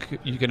wine you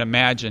can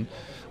imagine.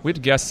 We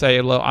had guests say,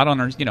 "I don't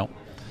understand.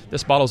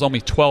 This bottle's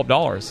only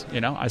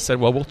 $12. I said,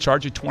 well, we'll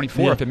charge you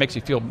 $24 if it makes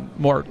you feel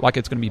more like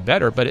it's going to be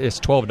better, but it's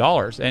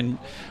 $12. And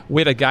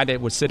we had a guy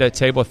that would sit at a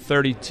table of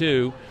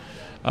 32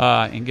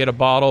 and get a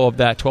bottle of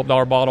that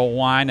 $12 bottle of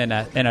wine and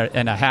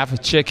a half a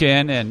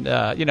chicken, and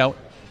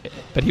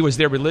but he was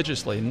there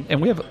religiously,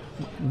 and we have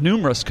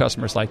numerous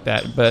customers like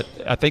that. But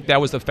I think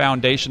that was the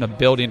foundation of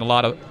building a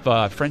lot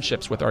of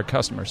friendships with our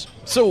customers.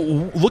 So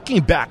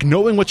looking back,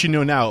 knowing what you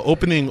know now,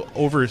 opening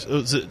over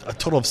was it a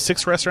total of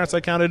 6 restaurants I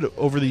counted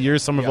over the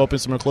years. Some have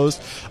opened, some are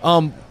closed.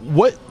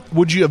 What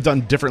would you have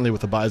done differently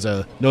with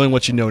Ibiza, knowing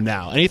what you know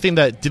now? Anything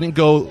that didn't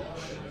go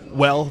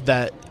well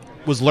that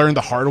was learned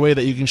the hard way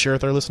that you can share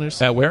with our listeners?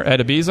 At where?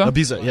 At Ibiza?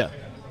 Ibiza, yeah.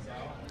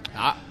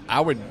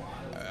 I would.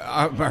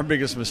 Our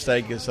biggest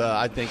mistake is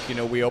I think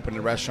we opened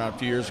a restaurant a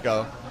few years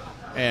ago,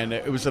 and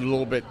it was a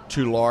little bit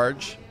too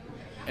large,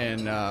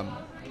 and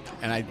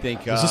I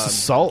think was this a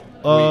Salt?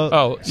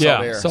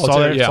 Saltaire.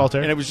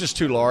 Saltaire. And it was just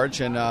too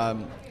large, and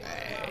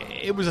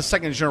it was a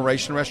second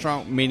generation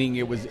restaurant, meaning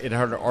it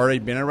had already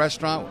been a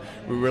restaurant.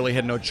 We really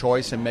had no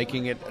choice in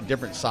making it a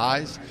different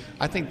size.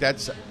 I think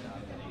that's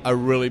a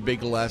really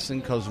big lesson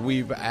because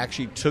we've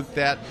actually took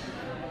that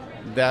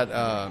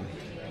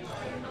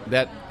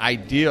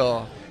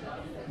idea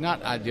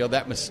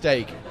that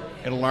mistake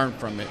and learn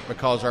from it,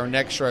 because our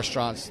next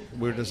restaurants,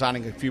 we're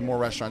designing a few more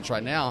restaurants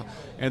right now,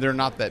 and they're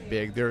not that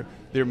big. They're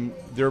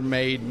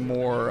made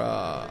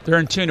more. They're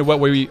in tune to what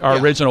our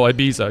original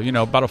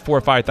Ibiza, about a 4,000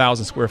 or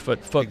 5,000 square foot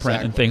footprint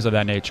Exactly. and things of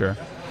that nature.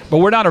 But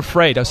we're not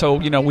afraid. So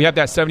we have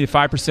that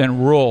 75%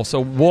 rule.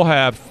 So we'll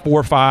have 4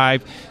 or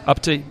 5,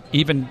 up to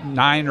even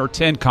 9 or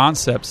 10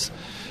 concepts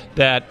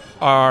that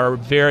are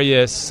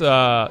various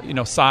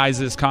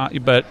sizes.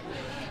 But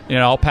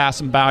I'll pass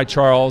them by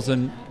Charles,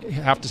 and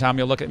half the time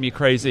he'll look at me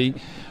crazy.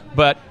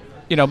 But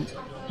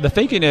the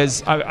thinking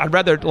is, I'd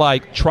rather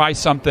try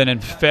something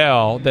and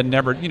fail than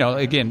never,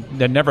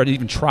 than never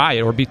even try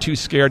it or be too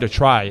scared to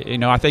try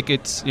it. I think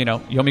it's, you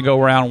only go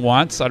around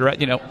once.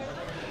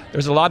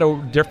 There's a lot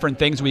of different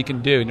things we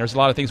can do, and there's a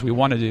lot of things we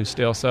want to do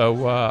still.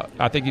 So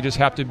I think you just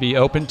have to be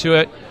open to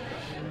it.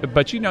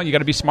 But you got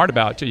to be smart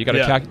about it too. You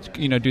got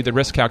to do the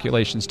risk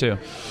calculations too.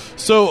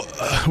 So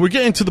we're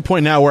getting to the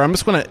point now where I'm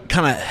just going to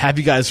kind of have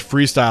you guys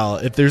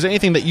freestyle. If there's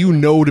anything that you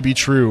know to be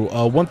true,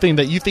 one thing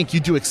that you think you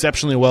do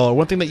exceptionally well, or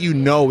one thing that you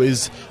know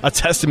is a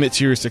testament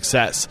to your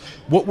success,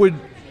 what would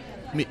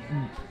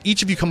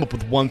each of you come up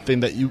with one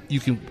thing that you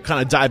can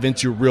kind of dive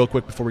into real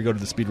quick before we go to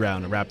the speed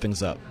round and wrap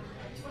things up?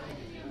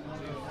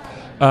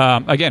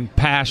 Again,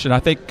 passion. I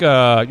think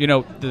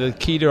the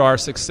key to our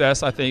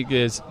success, I think,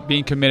 is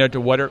being committed to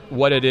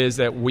what it is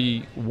that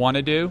we want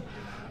to do,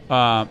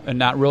 and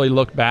not really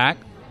look back.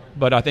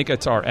 But I think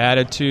it's our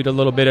attitude a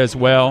little bit as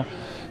well,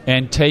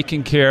 and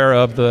taking care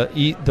of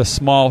the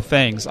small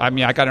things. I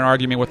mean, I got an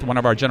argument with one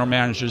of our general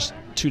managers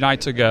 2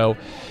 nights ago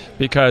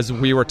because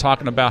we were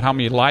talking about how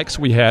many likes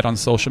we had on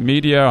social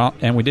media,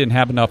 and we didn't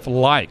have enough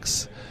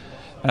likes.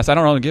 And I said, I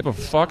don't really give a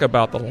fuck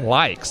about the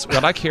likes.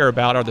 What I care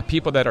about are the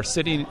people that are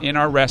sitting in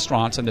our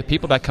restaurants and the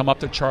people that come up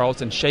to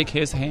Charles and shake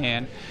his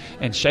hand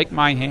and shake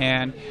my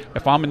hand.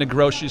 If I'm in the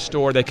grocery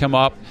store, they come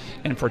up.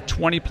 And for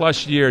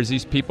 20-plus years,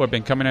 these people have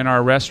been coming in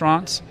our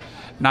restaurants.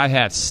 And I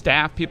have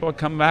staff people that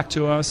come back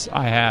to us.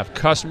 I have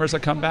customers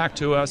that come back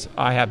to us.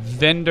 I have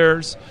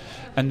vendors.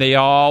 And they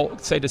all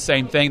say the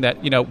same thing,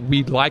 that,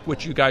 we like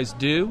what you guys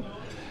do.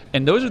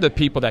 And those are the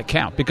people that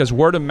count, because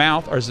word of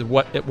mouth is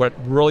what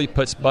really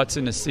puts butts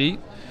in the seat.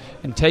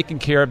 And taking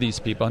care of these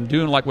people and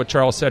doing like what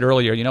Charles said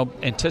earlier,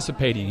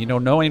 anticipating,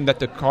 knowing that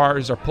the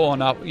cars are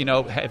pulling up,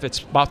 if it's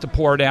about to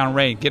pour down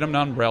rain, get them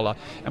an umbrella.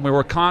 And we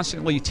were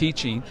constantly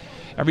teaching.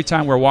 Every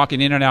time we're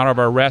walking in and out of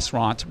our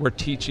restaurants, we're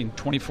teaching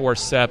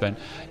 24/7.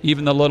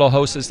 Even the little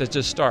hostess that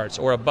just starts,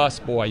 or a bus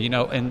boy,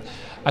 and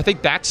I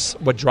think that's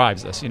what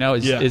drives us,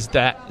 is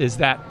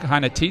that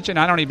kind of teaching.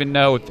 I don't even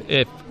know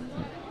if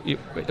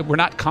we're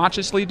not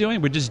consciously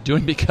doing, we're just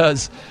doing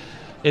because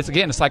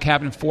it's like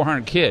having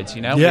 400 kids,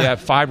 We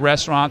have 5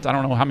 restaurants. I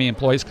don't know how many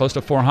employees, close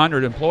to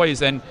 400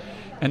 employees, and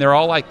they're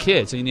all like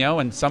kids,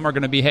 and some are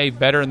going to behave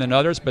better than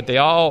others, but they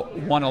all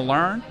want to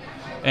learn.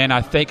 And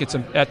I think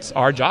that's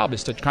our job,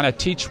 is to kind of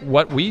teach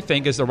what we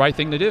think is the right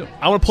thing to do.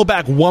 I want to pull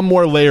back one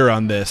more layer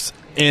on this.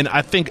 And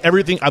I think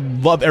I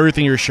love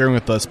everything you're sharing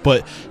with us,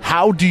 but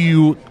how do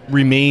you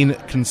remain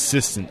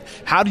consistent?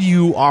 How do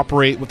you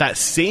operate with that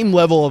same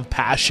level of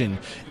passion,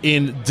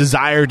 in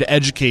desire to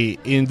educate,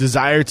 in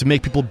desire to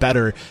make people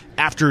better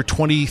after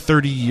 20,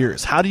 30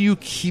 years? How do you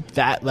keep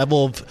that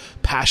level of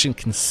passion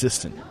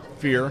consistent?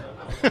 Fear.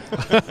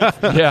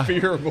 Yeah.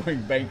 Fear of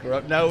going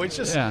bankrupt. No, it's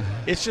just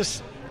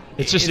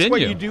It's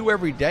what you. you do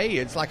every day.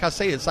 It's like I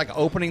say, it's like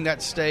opening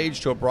that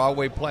stage to a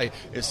Broadway play.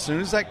 As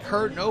soon as that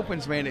curtain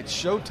opens, man, it's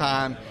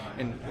showtime.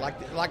 And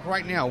like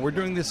right now, we're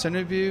doing this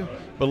interview.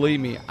 Believe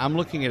me, I'm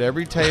looking at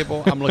every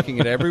table. I'm looking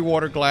at every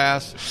water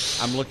glass.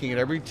 I'm looking at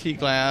every tea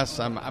glass.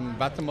 I'm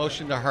about to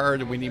motion to her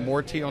that we need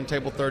more tea on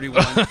table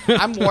 31.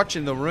 I'm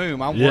watching the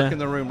room. I'm working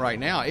the room right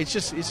now. It's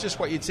just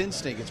it's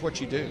instinct. It's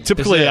what you do.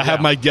 Typically, I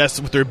have my guests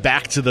with their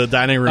back to the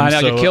dining room. I know,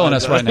 you're killing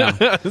us right now.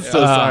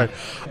 Sorry.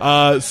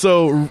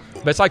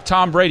 But it's like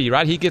Tom Brady,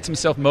 right? He gets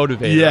himself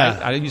motivated. Yeah.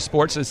 Right? I think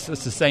sports is the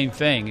same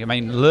thing. I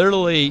mean,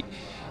 literally,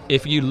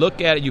 if you look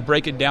at it, you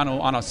break it down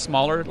on a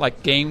smaller,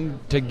 like game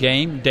to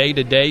game, day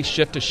to day,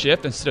 shift to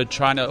shift, instead of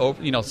trying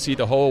to see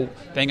the whole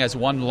thing as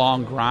one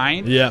long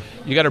grind. Yeah.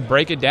 You got to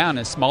break it down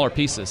in smaller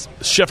pieces.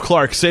 Chef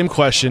Clark, same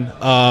question.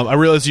 I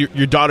realize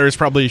your daughter is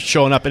probably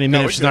showing up any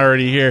minute. She's not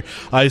already here.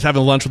 He's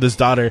having lunch with his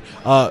daughter.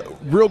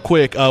 Real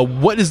quick,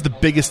 what is the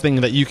biggest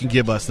thing that you can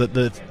give us?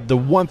 The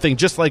one thing,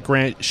 just like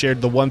Grant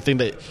shared, the one thing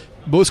that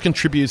most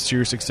contributes to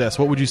your success.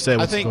 What would you say?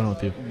 What's going on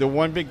with you? The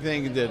one big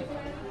thing that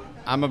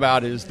I'm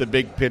about is the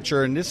big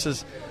picture, and this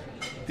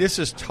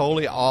is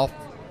totally off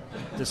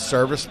the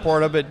service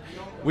part of it.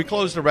 We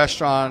closed a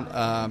restaurant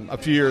a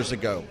few years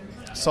ago,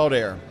 Salt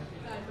Air,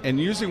 and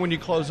usually when you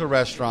close a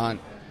restaurant,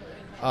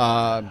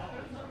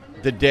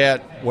 the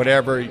debt,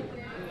 whatever,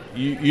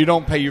 you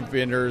don't pay your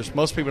vendors.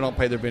 Most people don't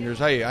pay their vendors.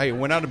 Hey,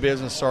 went out of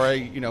business.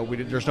 Sorry,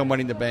 there's no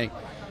money in the bank.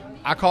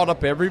 I called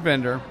up every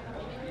vendor,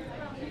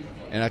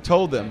 and I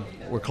told them,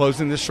 we're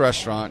closing this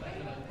restaurant.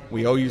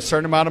 We owe you a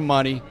certain amount of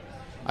money.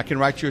 I can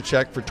write you a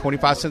check for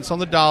 25 cents on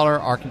the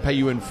dollar, or I can pay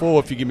you in full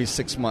if you give me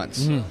 6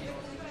 months. Mm-hmm.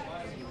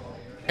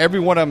 Every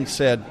one of them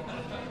said,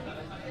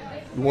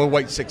 we'll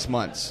wait 6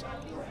 months.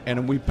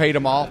 And we paid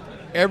them off.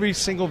 Every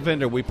single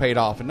vendor we paid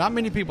off. And not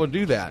many people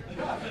do that.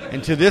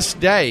 And to this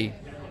day,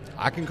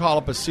 I can call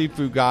up a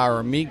seafood guy or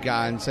a meat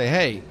guy and say,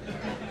 hey,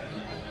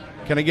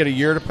 can I get a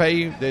year to pay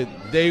you?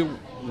 They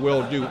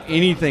will do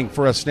anything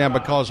for us now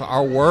because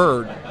our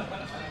word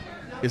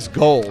is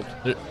gold.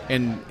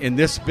 And in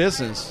this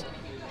business,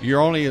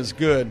 you're only as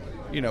good,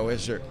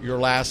 as your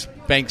last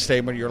bank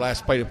statement, your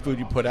last plate of food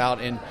you put out.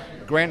 And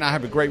Grant and I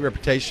have a great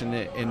reputation,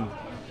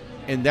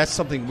 and that's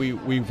something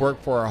we've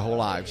worked for our whole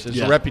lives. It's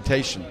a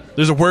reputation.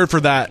 There's a word for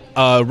that,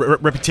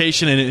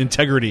 reputation and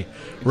integrity,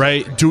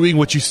 right? Doing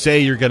what you say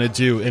you're going to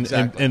do,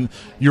 and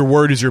your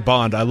word is your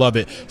bond. I love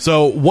it.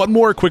 So one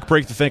more quick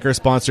break to thank our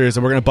sponsors,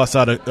 and we're going to bust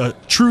out a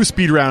true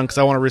speed round because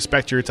I want to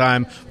respect your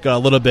time. We've got a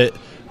little bit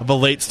of a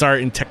late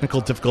start and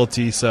technical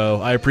difficulty,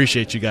 so I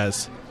appreciate you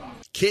guys.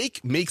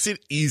 Cake makes it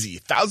easy.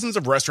 Thousands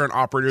of restaurant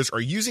operators are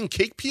using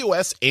Cake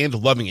POS and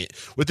loving it.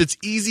 With its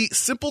easy,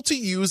 simple to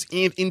use,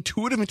 and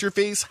intuitive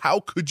interface, how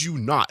could you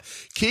not?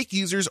 Cake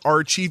users are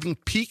achieving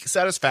peak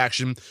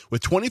satisfaction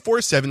with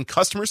 24/7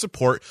 customer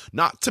support,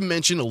 not to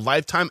mention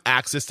lifetime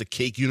access to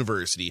Cake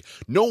University.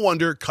 No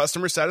wonder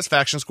customer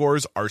satisfaction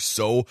scores are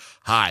so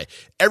high.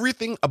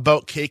 Everything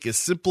about Cake is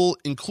simple,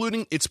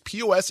 including its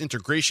POS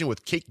integration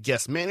with Cake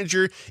Guest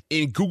Manager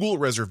and Google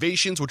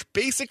Reservations, which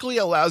basically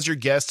allows your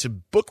guests to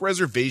book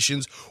reservations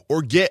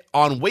or get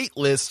on wait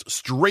lists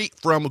straight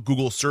from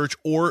Google Search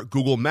or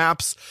Google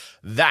Maps.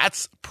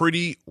 That's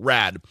pretty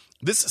rad.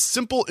 This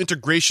simple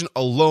integration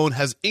alone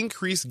has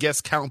increased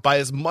guest count by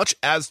as much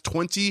as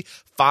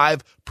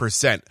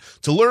 25%.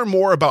 To learn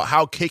more about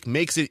how Cake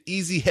makes it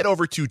easy, head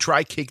over to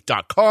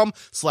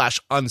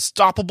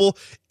trycake.com/unstoppable.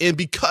 And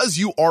because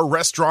you are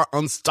Restaurant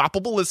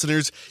Unstoppable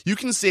listeners, you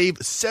can save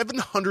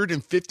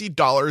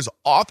 $750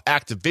 off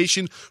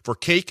activation for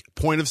Cake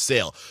point of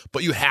sale.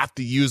 But you have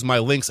to use my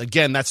links.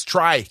 Again, that's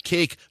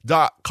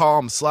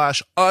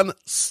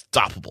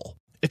trycake.com/unstoppable.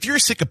 If you're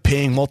sick of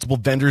paying multiple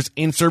vendors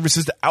and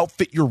services to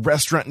outfit your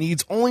restaurant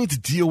needs only to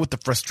deal with the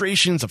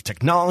frustrations of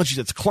technology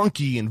that's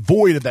clunky and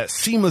void of that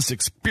seamless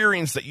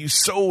experience that you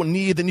so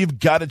need, then you've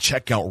got to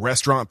check out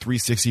Restaurant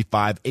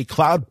 365, a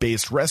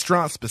cloud-based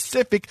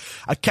restaurant-specific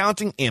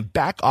accounting and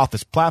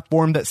back-office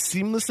platform that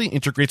seamlessly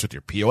integrates with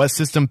your POS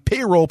system,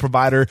 payroll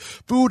provider,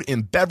 food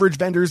and beverage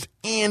vendors,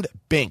 and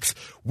banks.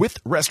 With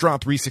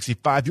Restaurant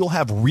 365, you'll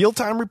have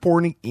real-time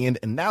reporting and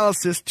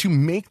analysis to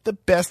make the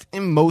best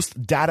and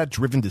most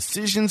data-driven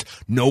decisions.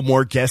 No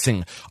more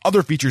guessing.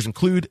 Other features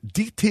include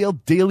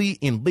detailed daily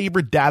and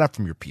labor data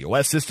from your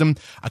POS system,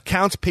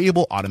 accounts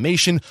payable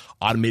automation,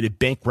 automated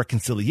bank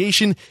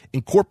reconciliation,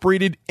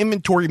 incorporated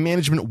inventory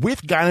management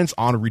with guidance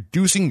on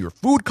reducing your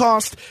food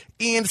cost,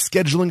 and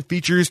scheduling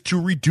features to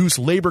reduce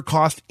labor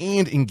costs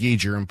and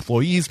engage your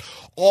employees,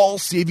 all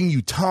saving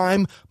you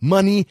time,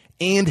 money,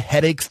 and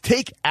headaches.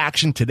 Take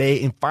action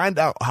today and find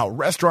out how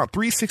Restaurant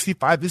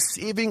 365 is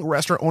saving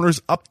restaurant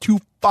owners up to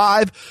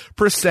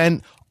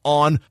 5%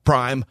 on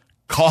prime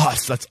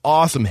costs. That's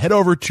awesome. Head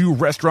over to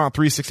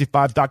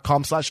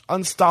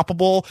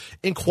restaurant365.com/unstoppable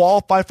and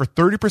qualify for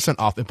 30%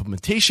 off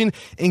implementation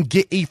and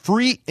get a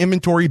free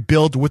inventory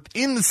build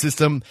within the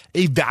system,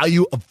 a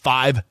value of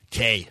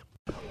 $5K.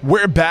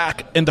 We're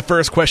back, and the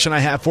first question I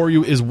have for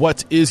you is,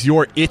 what is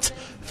your IT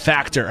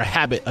factor? A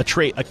habit, a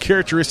trait, a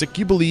characteristic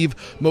you believe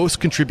most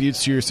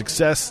contributes to your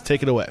success?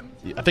 Take it away.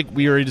 I think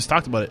we already just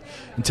talked about it.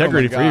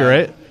 Integrity for you,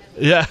 right?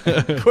 Yeah.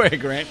 Go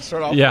ahead, Grant.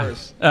 Start off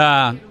first.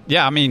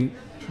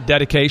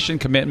 Dedication,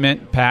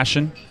 commitment,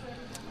 passion.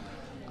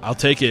 I'll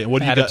take it.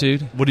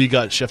 Attitude. What do you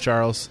got, Chef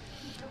Charles?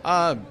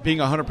 Being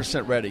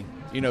 100% ready.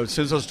 As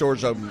soon as those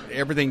doors open,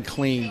 everything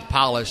clean,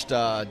 polished,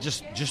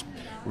 just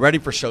ready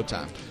for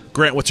showtime.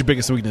 Grant, what's your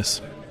biggest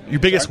weakness? Your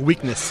biggest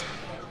weakness?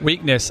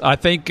 Weakness. I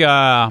think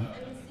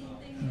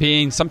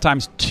being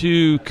sometimes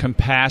too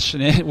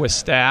compassionate with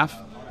staff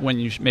when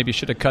you maybe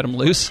should have cut them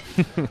loose.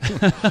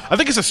 I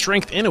think it's a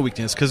strength and a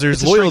weakness because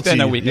there's it's loyalty.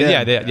 And a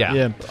weakness.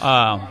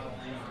 Yeah.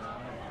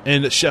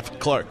 And Chef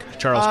Clark,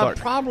 Charles Clark.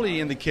 Probably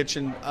in the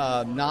kitchen,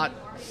 not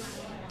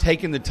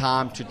taking the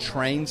time to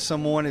train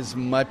someone as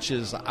much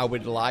as I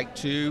would like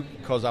to,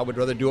 because I would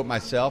rather do it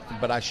myself,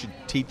 but I should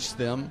teach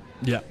them.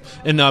 Yeah.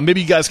 And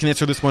maybe you guys can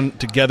answer this one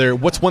together.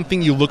 What's one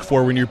thing you look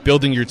for when you're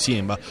building your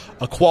team?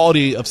 A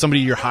quality of somebody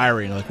you're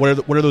hiring? Like,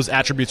 what are those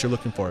attributes you're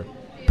looking for?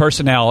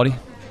 Personality.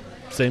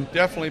 Same.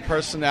 Definitely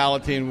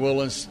personality and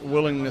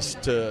willingness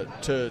to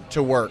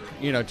work,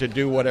 to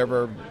do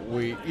whatever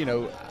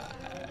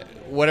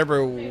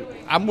whatever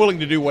I'm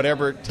willing to do,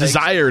 whatever it takes.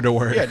 Desire to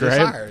work, yeah, right?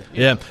 Desire.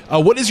 Yeah.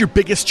 What is your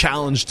biggest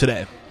challenge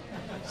today?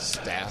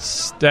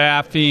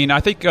 Staffing. I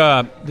think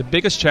the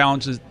biggest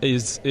challenge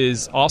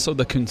is also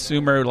the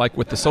consumer. Like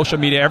with the social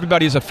media,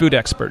 everybody's a food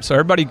expert. So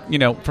everybody,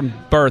 from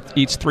birth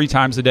eats 3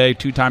 times a day,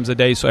 2 times a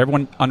day. So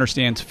everyone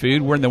understands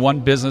food. We're in the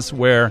one business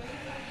where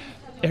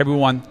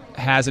everyone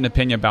has an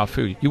opinion about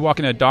food. You walk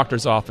into a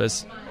doctor's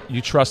office, you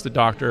trust the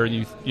doctor,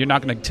 and you're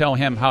not going to tell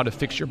him how to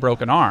fix your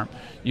broken arm.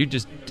 You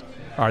just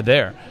are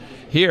there.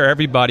 Here,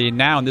 everybody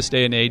now in this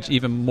day and age,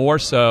 even more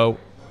so,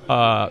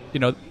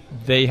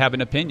 they have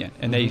an opinion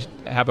and they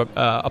have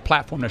a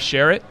platform to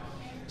share it.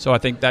 So I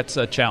think that's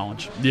a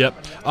challenge.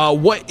 Yep.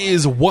 What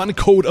is one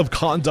code of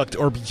conduct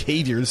or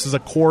behavior? This is a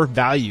core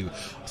value,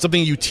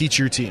 something you teach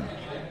your team.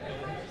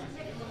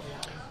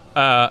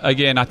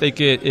 Again, I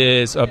think it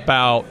is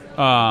about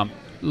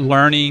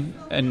learning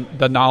and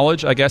the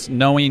knowledge, I guess,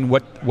 knowing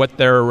what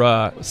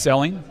they're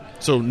selling.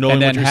 So knowing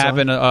and then what you're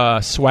having selling?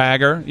 a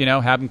swagger,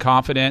 having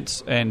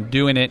confidence and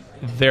doing it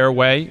their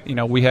way.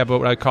 We have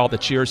what I call the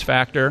cheers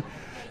factor.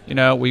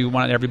 We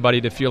want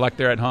everybody to feel like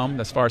they're at home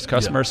as far as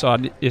customers. So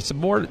it's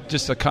more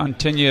just a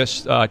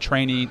continuous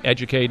training,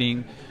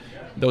 educating,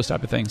 those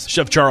type of things.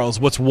 Chef Charles,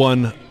 what's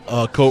one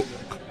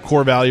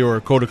core value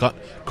or code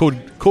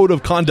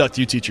of conduct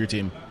you teach your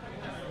team?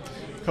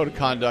 Code of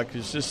conduct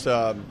is just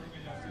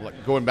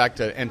going back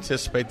to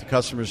anticipate the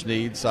customer's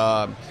needs.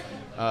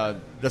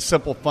 The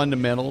simple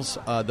fundamentals.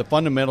 The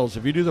fundamentals,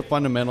 if you do the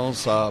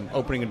fundamentals,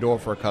 opening a door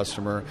for a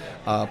customer,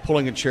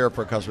 pulling a chair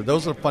for a customer,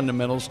 those are the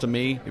fundamentals to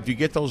me. If you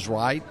get those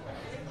right,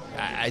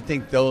 I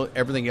think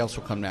everything else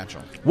will come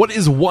natural. What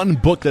is one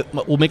book that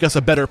will make us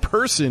a better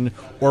person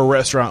or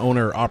restaurant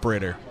owner or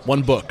operator?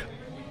 One book.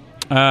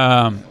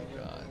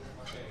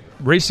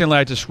 Recently,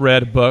 I just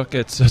read a book.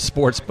 It's a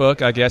sports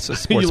book, I guess. A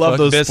sports You love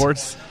book. those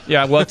sports?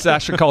 Yeah, well, it's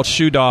actually called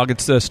Shoe Dog.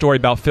 It's a story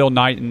about Phil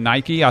Knight and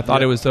Nike. I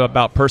thought it was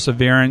about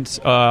perseverance.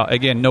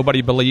 Again,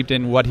 nobody believed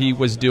in what he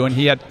was doing.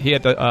 He had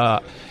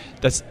the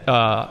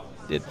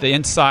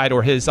insight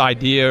or his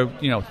idea,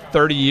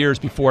 30 years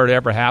before it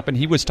ever happened.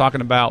 He was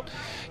talking about,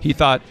 he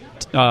thought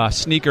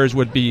sneakers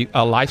would be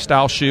a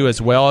lifestyle shoe as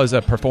well as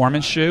a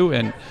performance shoe,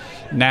 and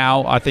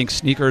now I think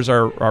sneakers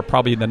are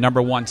probably the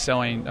number one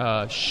selling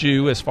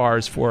shoe as far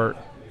as for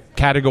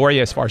category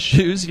as far as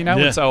shoes, Yeah.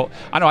 And so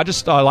I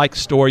just like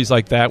stories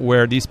like that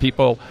where these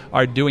people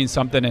are doing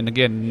something, and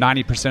again,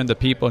 90% of the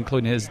people,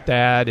 including his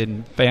dad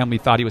and family,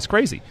 thought he was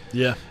crazy.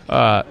 Yeah.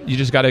 You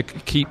just got to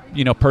keep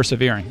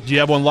persevering. Do you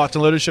have one locked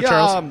and loaded, Chef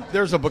Charles?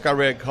 There's a book I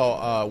read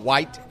called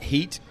White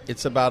Heat.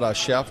 It's about a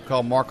chef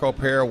called Marco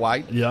Pierre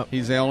White. Yep.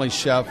 He's the only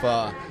chef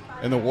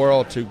in the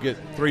world to get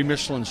 3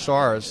 Michelin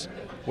stars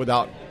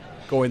without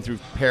going through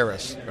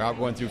Paris, without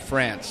going through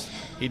France.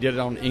 He did it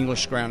on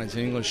English ground. He's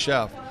an English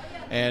chef.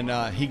 And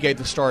he gave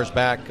the stars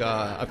back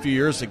a few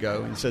years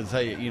ago and says,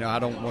 hey, I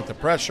don't want the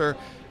pressure.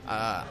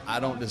 I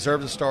don't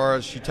deserve the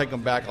stars. You take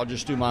them back. I'll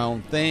just do my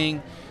own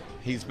thing.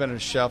 He's been a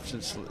chef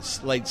since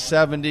the late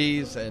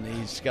 70s, and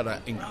he's got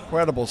an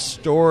incredible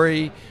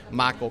story.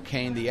 Michael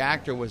Caine, the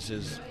actor, was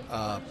his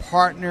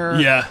partner.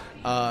 Yeah.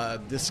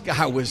 This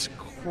guy was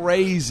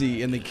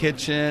crazy in the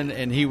kitchen,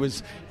 and he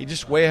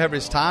just way ahead of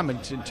his time.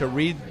 And to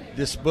read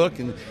this book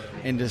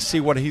and to see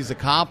what he's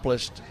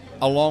accomplished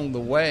along the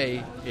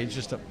way is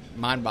just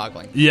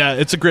mind-boggling. Yeah,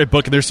 it's a great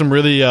book. There's some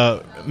really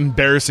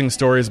embarrassing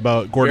stories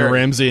about Gordon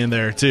Ramsay in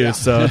there too, Yeah.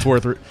 so it's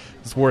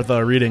worth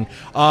reading.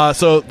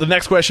 So the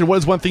next question: what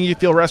is one thing you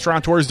feel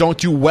restaurateurs don't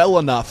do well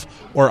enough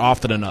or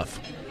often enough?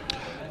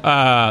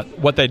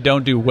 What they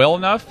don't do well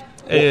enough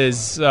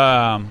is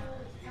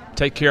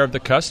take care of the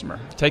customer,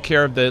 take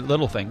care of the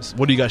little things.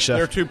 What do you got, Chef?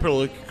 They're too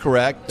politically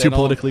correct.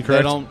 Politically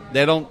correct?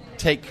 They don't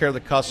take care of the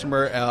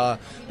customer.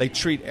 They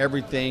treat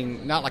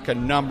everything not like a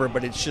number,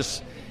 but it's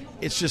just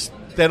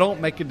they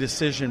don't make a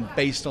decision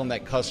based on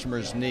that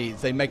customer's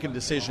needs. They make a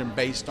decision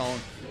based on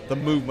the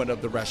movement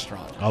of the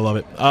restaurant. I love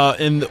it.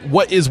 And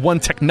what is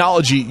one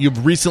technology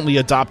you've recently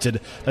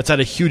adopted that's had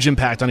a huge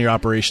impact on your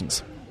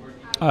operations?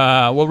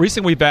 Well,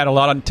 recently we've had a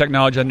lot of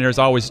technology, and there's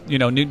always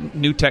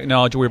new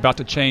technology. We're about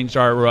to change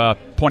our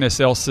point of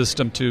sale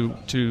system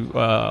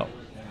to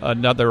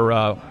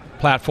another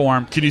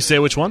platform. Can you say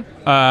which one?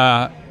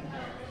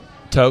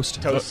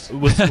 Toast.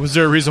 Was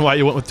there a reason why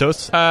you went with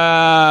Toast?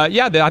 I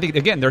think,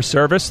 again, their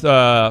service,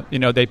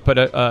 they put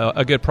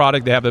a good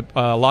product. They have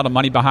a lot of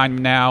money behind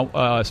them now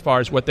as far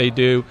as what they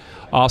do.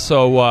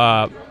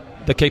 Also,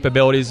 the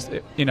capabilities,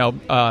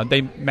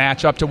 they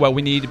match up to what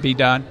we need to be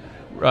done.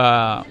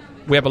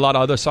 We have a lot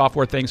of other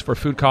software things for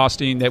food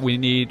costing that we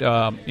need,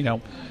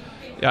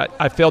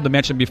 I failed to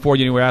mention before,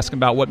 you were asking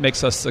about what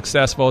makes us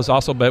successful is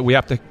also, but we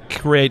have to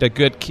create a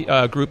good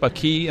group of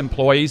key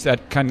employees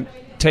that can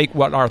take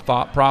what our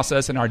thought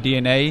process and our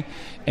DNA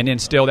and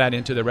instill that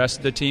into the rest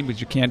of the team,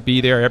 because you can't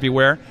be there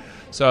everywhere.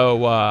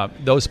 So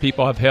those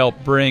people have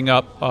helped bring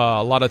up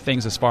a lot of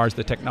things as far as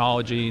the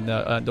technology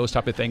and those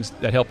type of things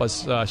that help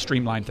us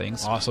streamline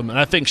things. Awesome. And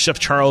I think Chef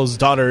Charles'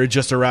 daughter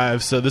just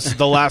arrived, so this is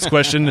the last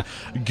question.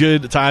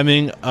 Good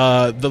timing.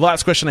 The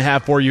last question I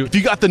have for you. If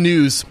you got the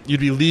news, you'd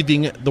be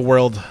leaving the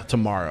world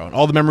tomorrow. And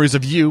all the memories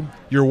of you,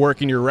 your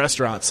work, and your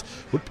restaurants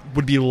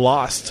would be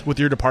lost with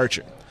your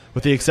departure,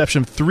 with the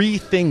exception of 3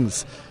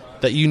 things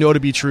that you know to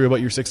be true about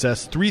your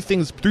success, 3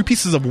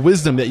 pieces of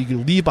wisdom that you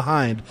can leave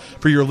behind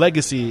for your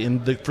legacy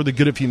and for the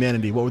good of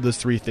humanity. What would those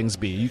 3 things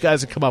be? You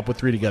guys have come up with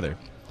 3 together.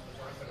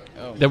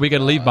 That we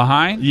can leave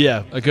behind?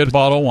 Yeah. A good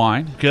bottle of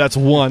wine. Okay, that's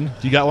 1.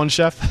 You got one,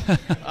 Chef?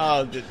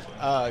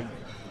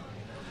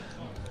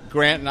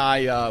 Grant and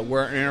I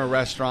were in our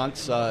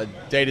restaurants,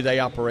 day-to-day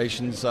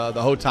operations, the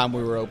whole time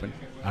we were open.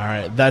 All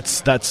right,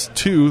 that's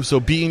 2. So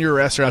be in your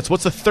restaurants.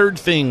 What's the third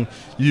thing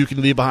you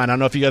can leave behind? I don't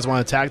know if you guys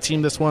want to tag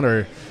team this one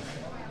or.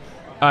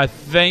 I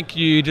think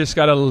you just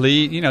got to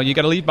leave. You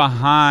got to leave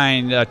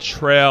behind a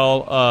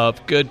trail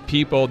of good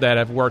people that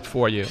have worked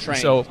for you.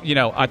 Trained. So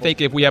I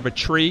think if we have a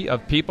tree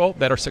of people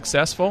that are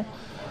successful,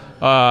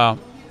 and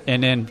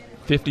then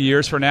 50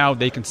 years from now,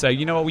 they can say,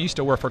 we used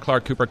to work for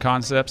Clark Cooper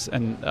Concepts,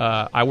 and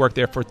I worked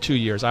there for 2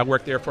 years. I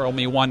worked there for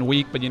only 1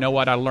 week, but you know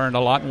what? I learned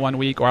a lot in 1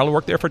 week, or I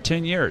worked there for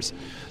 10 years.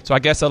 So I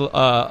guess a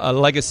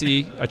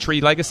legacy, a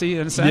tree legacy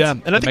in a sense. Yeah,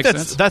 and I think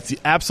that's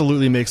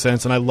absolutely makes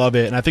sense, and I love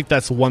it. And I think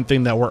that's one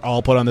thing that we're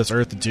all put on this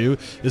earth to do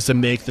is to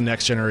make the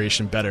next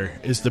generation better,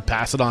 is to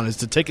pass it on, is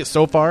to take it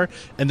so far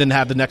and then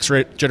have the next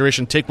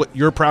generation take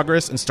your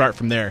progress and start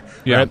from there.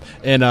 Yeah. Right?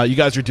 And you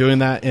guys are doing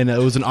that, and it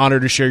was an honor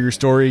to share your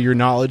story, your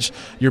knowledge,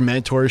 your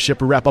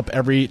mentorship. We wrap up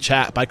every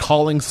chat by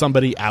calling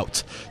somebody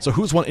out. So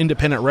who's one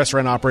independent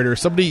restaurant operator,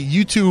 somebody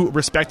you two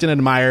respect and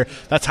admire?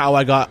 That's how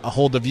I got a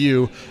hold of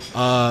you.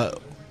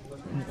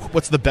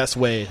 What's the best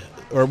way,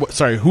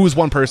 who's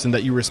one person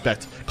that you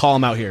respect? Call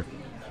him out here.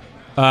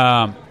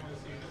 I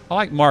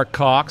like Mark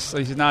Cox.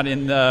 He's not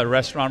in the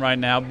restaurant right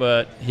now,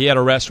 but he had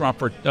a restaurant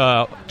for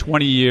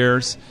 20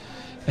 years,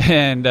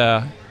 and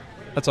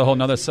that's a whole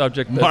nother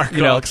subject. But, Mark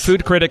Cox.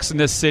 Food critics in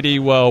this city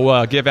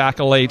will give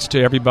accolades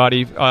to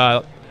everybody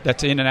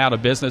that's in and out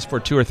of business for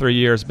 2 or 3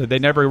 years, but they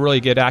never really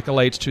get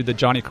accolades to the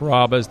Johnny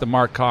Carrabba's, the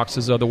Mark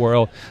Coxes of the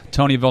world,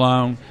 Tony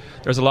Vallone.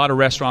 There's a lot of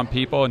restaurant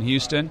people in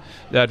Houston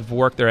that have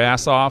worked their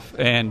ass off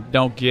and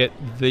don't get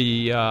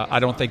I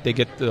don't think they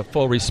get the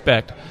full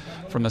respect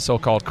from the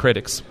so-called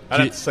critics. I'd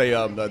have to say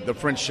the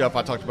French chef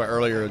I talked about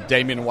earlier,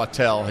 Damien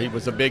Wattel, he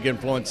was a big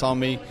influence on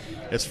me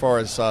as far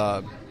as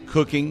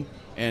cooking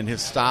and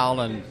his style,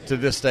 and to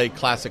this day,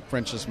 classic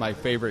French is my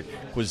favorite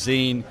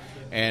cuisine.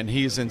 And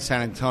he's in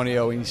San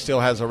Antonio, and he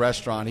still has a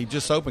restaurant. He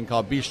just opened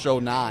called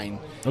Bistro 9.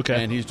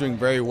 Okay. And he's doing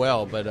very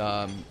well.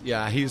 But,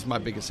 he's my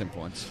biggest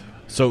influence.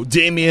 So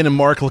Damien and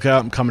Mark, look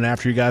out. I'm coming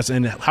after you guys.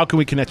 And how can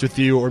we connect with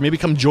you or maybe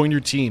come join your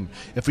team?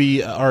 If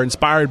we are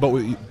inspired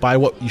by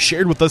what you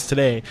shared with us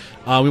today,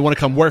 we want to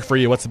come work for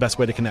you. What's the best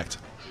way to connect?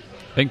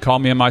 They can call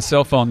me on my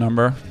cell phone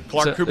number.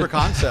 Clark Cooper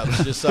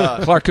Concepts. Just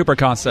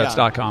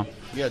ClarkCooperConcepts.com.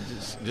 Yeah,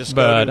 just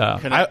go to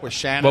connect with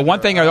Shannon. But one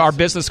thing, our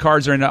business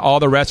cards are in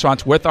all the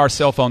restaurants with our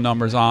cell phone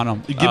numbers on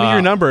them. Give me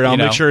your number, and I'll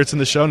make sure it's in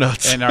the show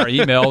notes. And our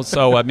email.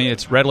 So,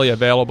 it's readily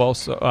available.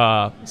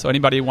 So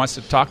anybody who wants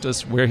to talk to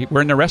us,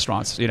 we're in the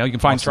restaurants. You can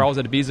find Charles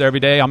at Ibiza every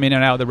day. I'm in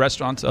and out of the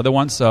restaurants, other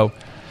ones. So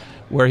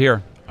we're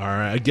here. All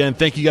right. Again,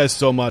 thank you guys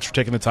so much for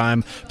taking the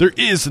time. There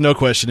is no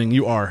questioning.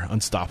 You are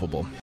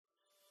unstoppable.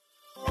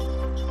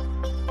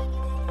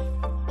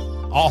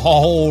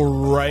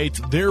 All right,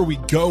 there we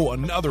go.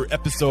 Another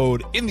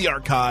episode in the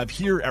archive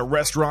here at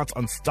Restaurants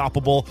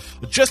Unstoppable.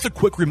 Just a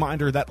quick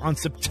reminder that on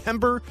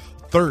September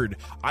 3rd,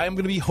 I am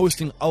going to be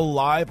hosting a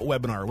live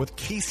webinar with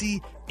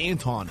Casey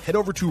Anton. Head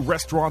over to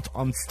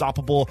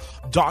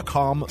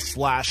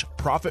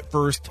restaurantunstoppable.com/profit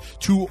first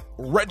to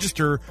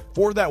register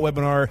for that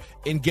webinar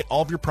and get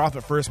all of your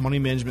Profit First money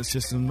management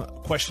system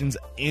questions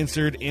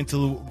answered, and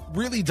to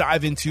really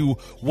dive into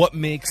what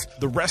makes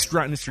the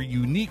restaurant industry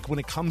unique when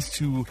it comes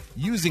to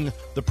using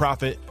the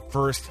Profit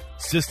First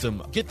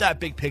system. Get that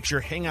big picture,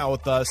 hang out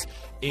with us,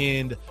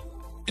 and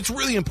it's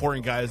really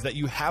important, guys, that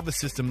you have a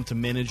system to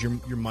manage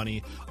your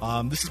money.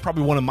 This is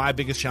probably one of my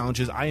biggest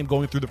challenges. I am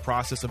going through the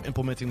process of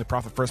implementing the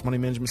Profit First money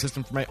management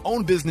system for my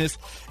own business,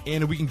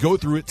 and we can go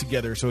through it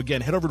together. So again,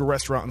 head over to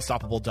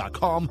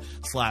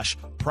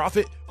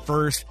restaurantunstoppable.com/profit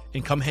first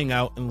and come hang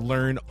out and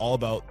learn all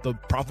about the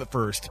Profit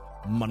First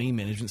money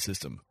management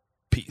system.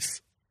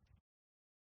 Peace.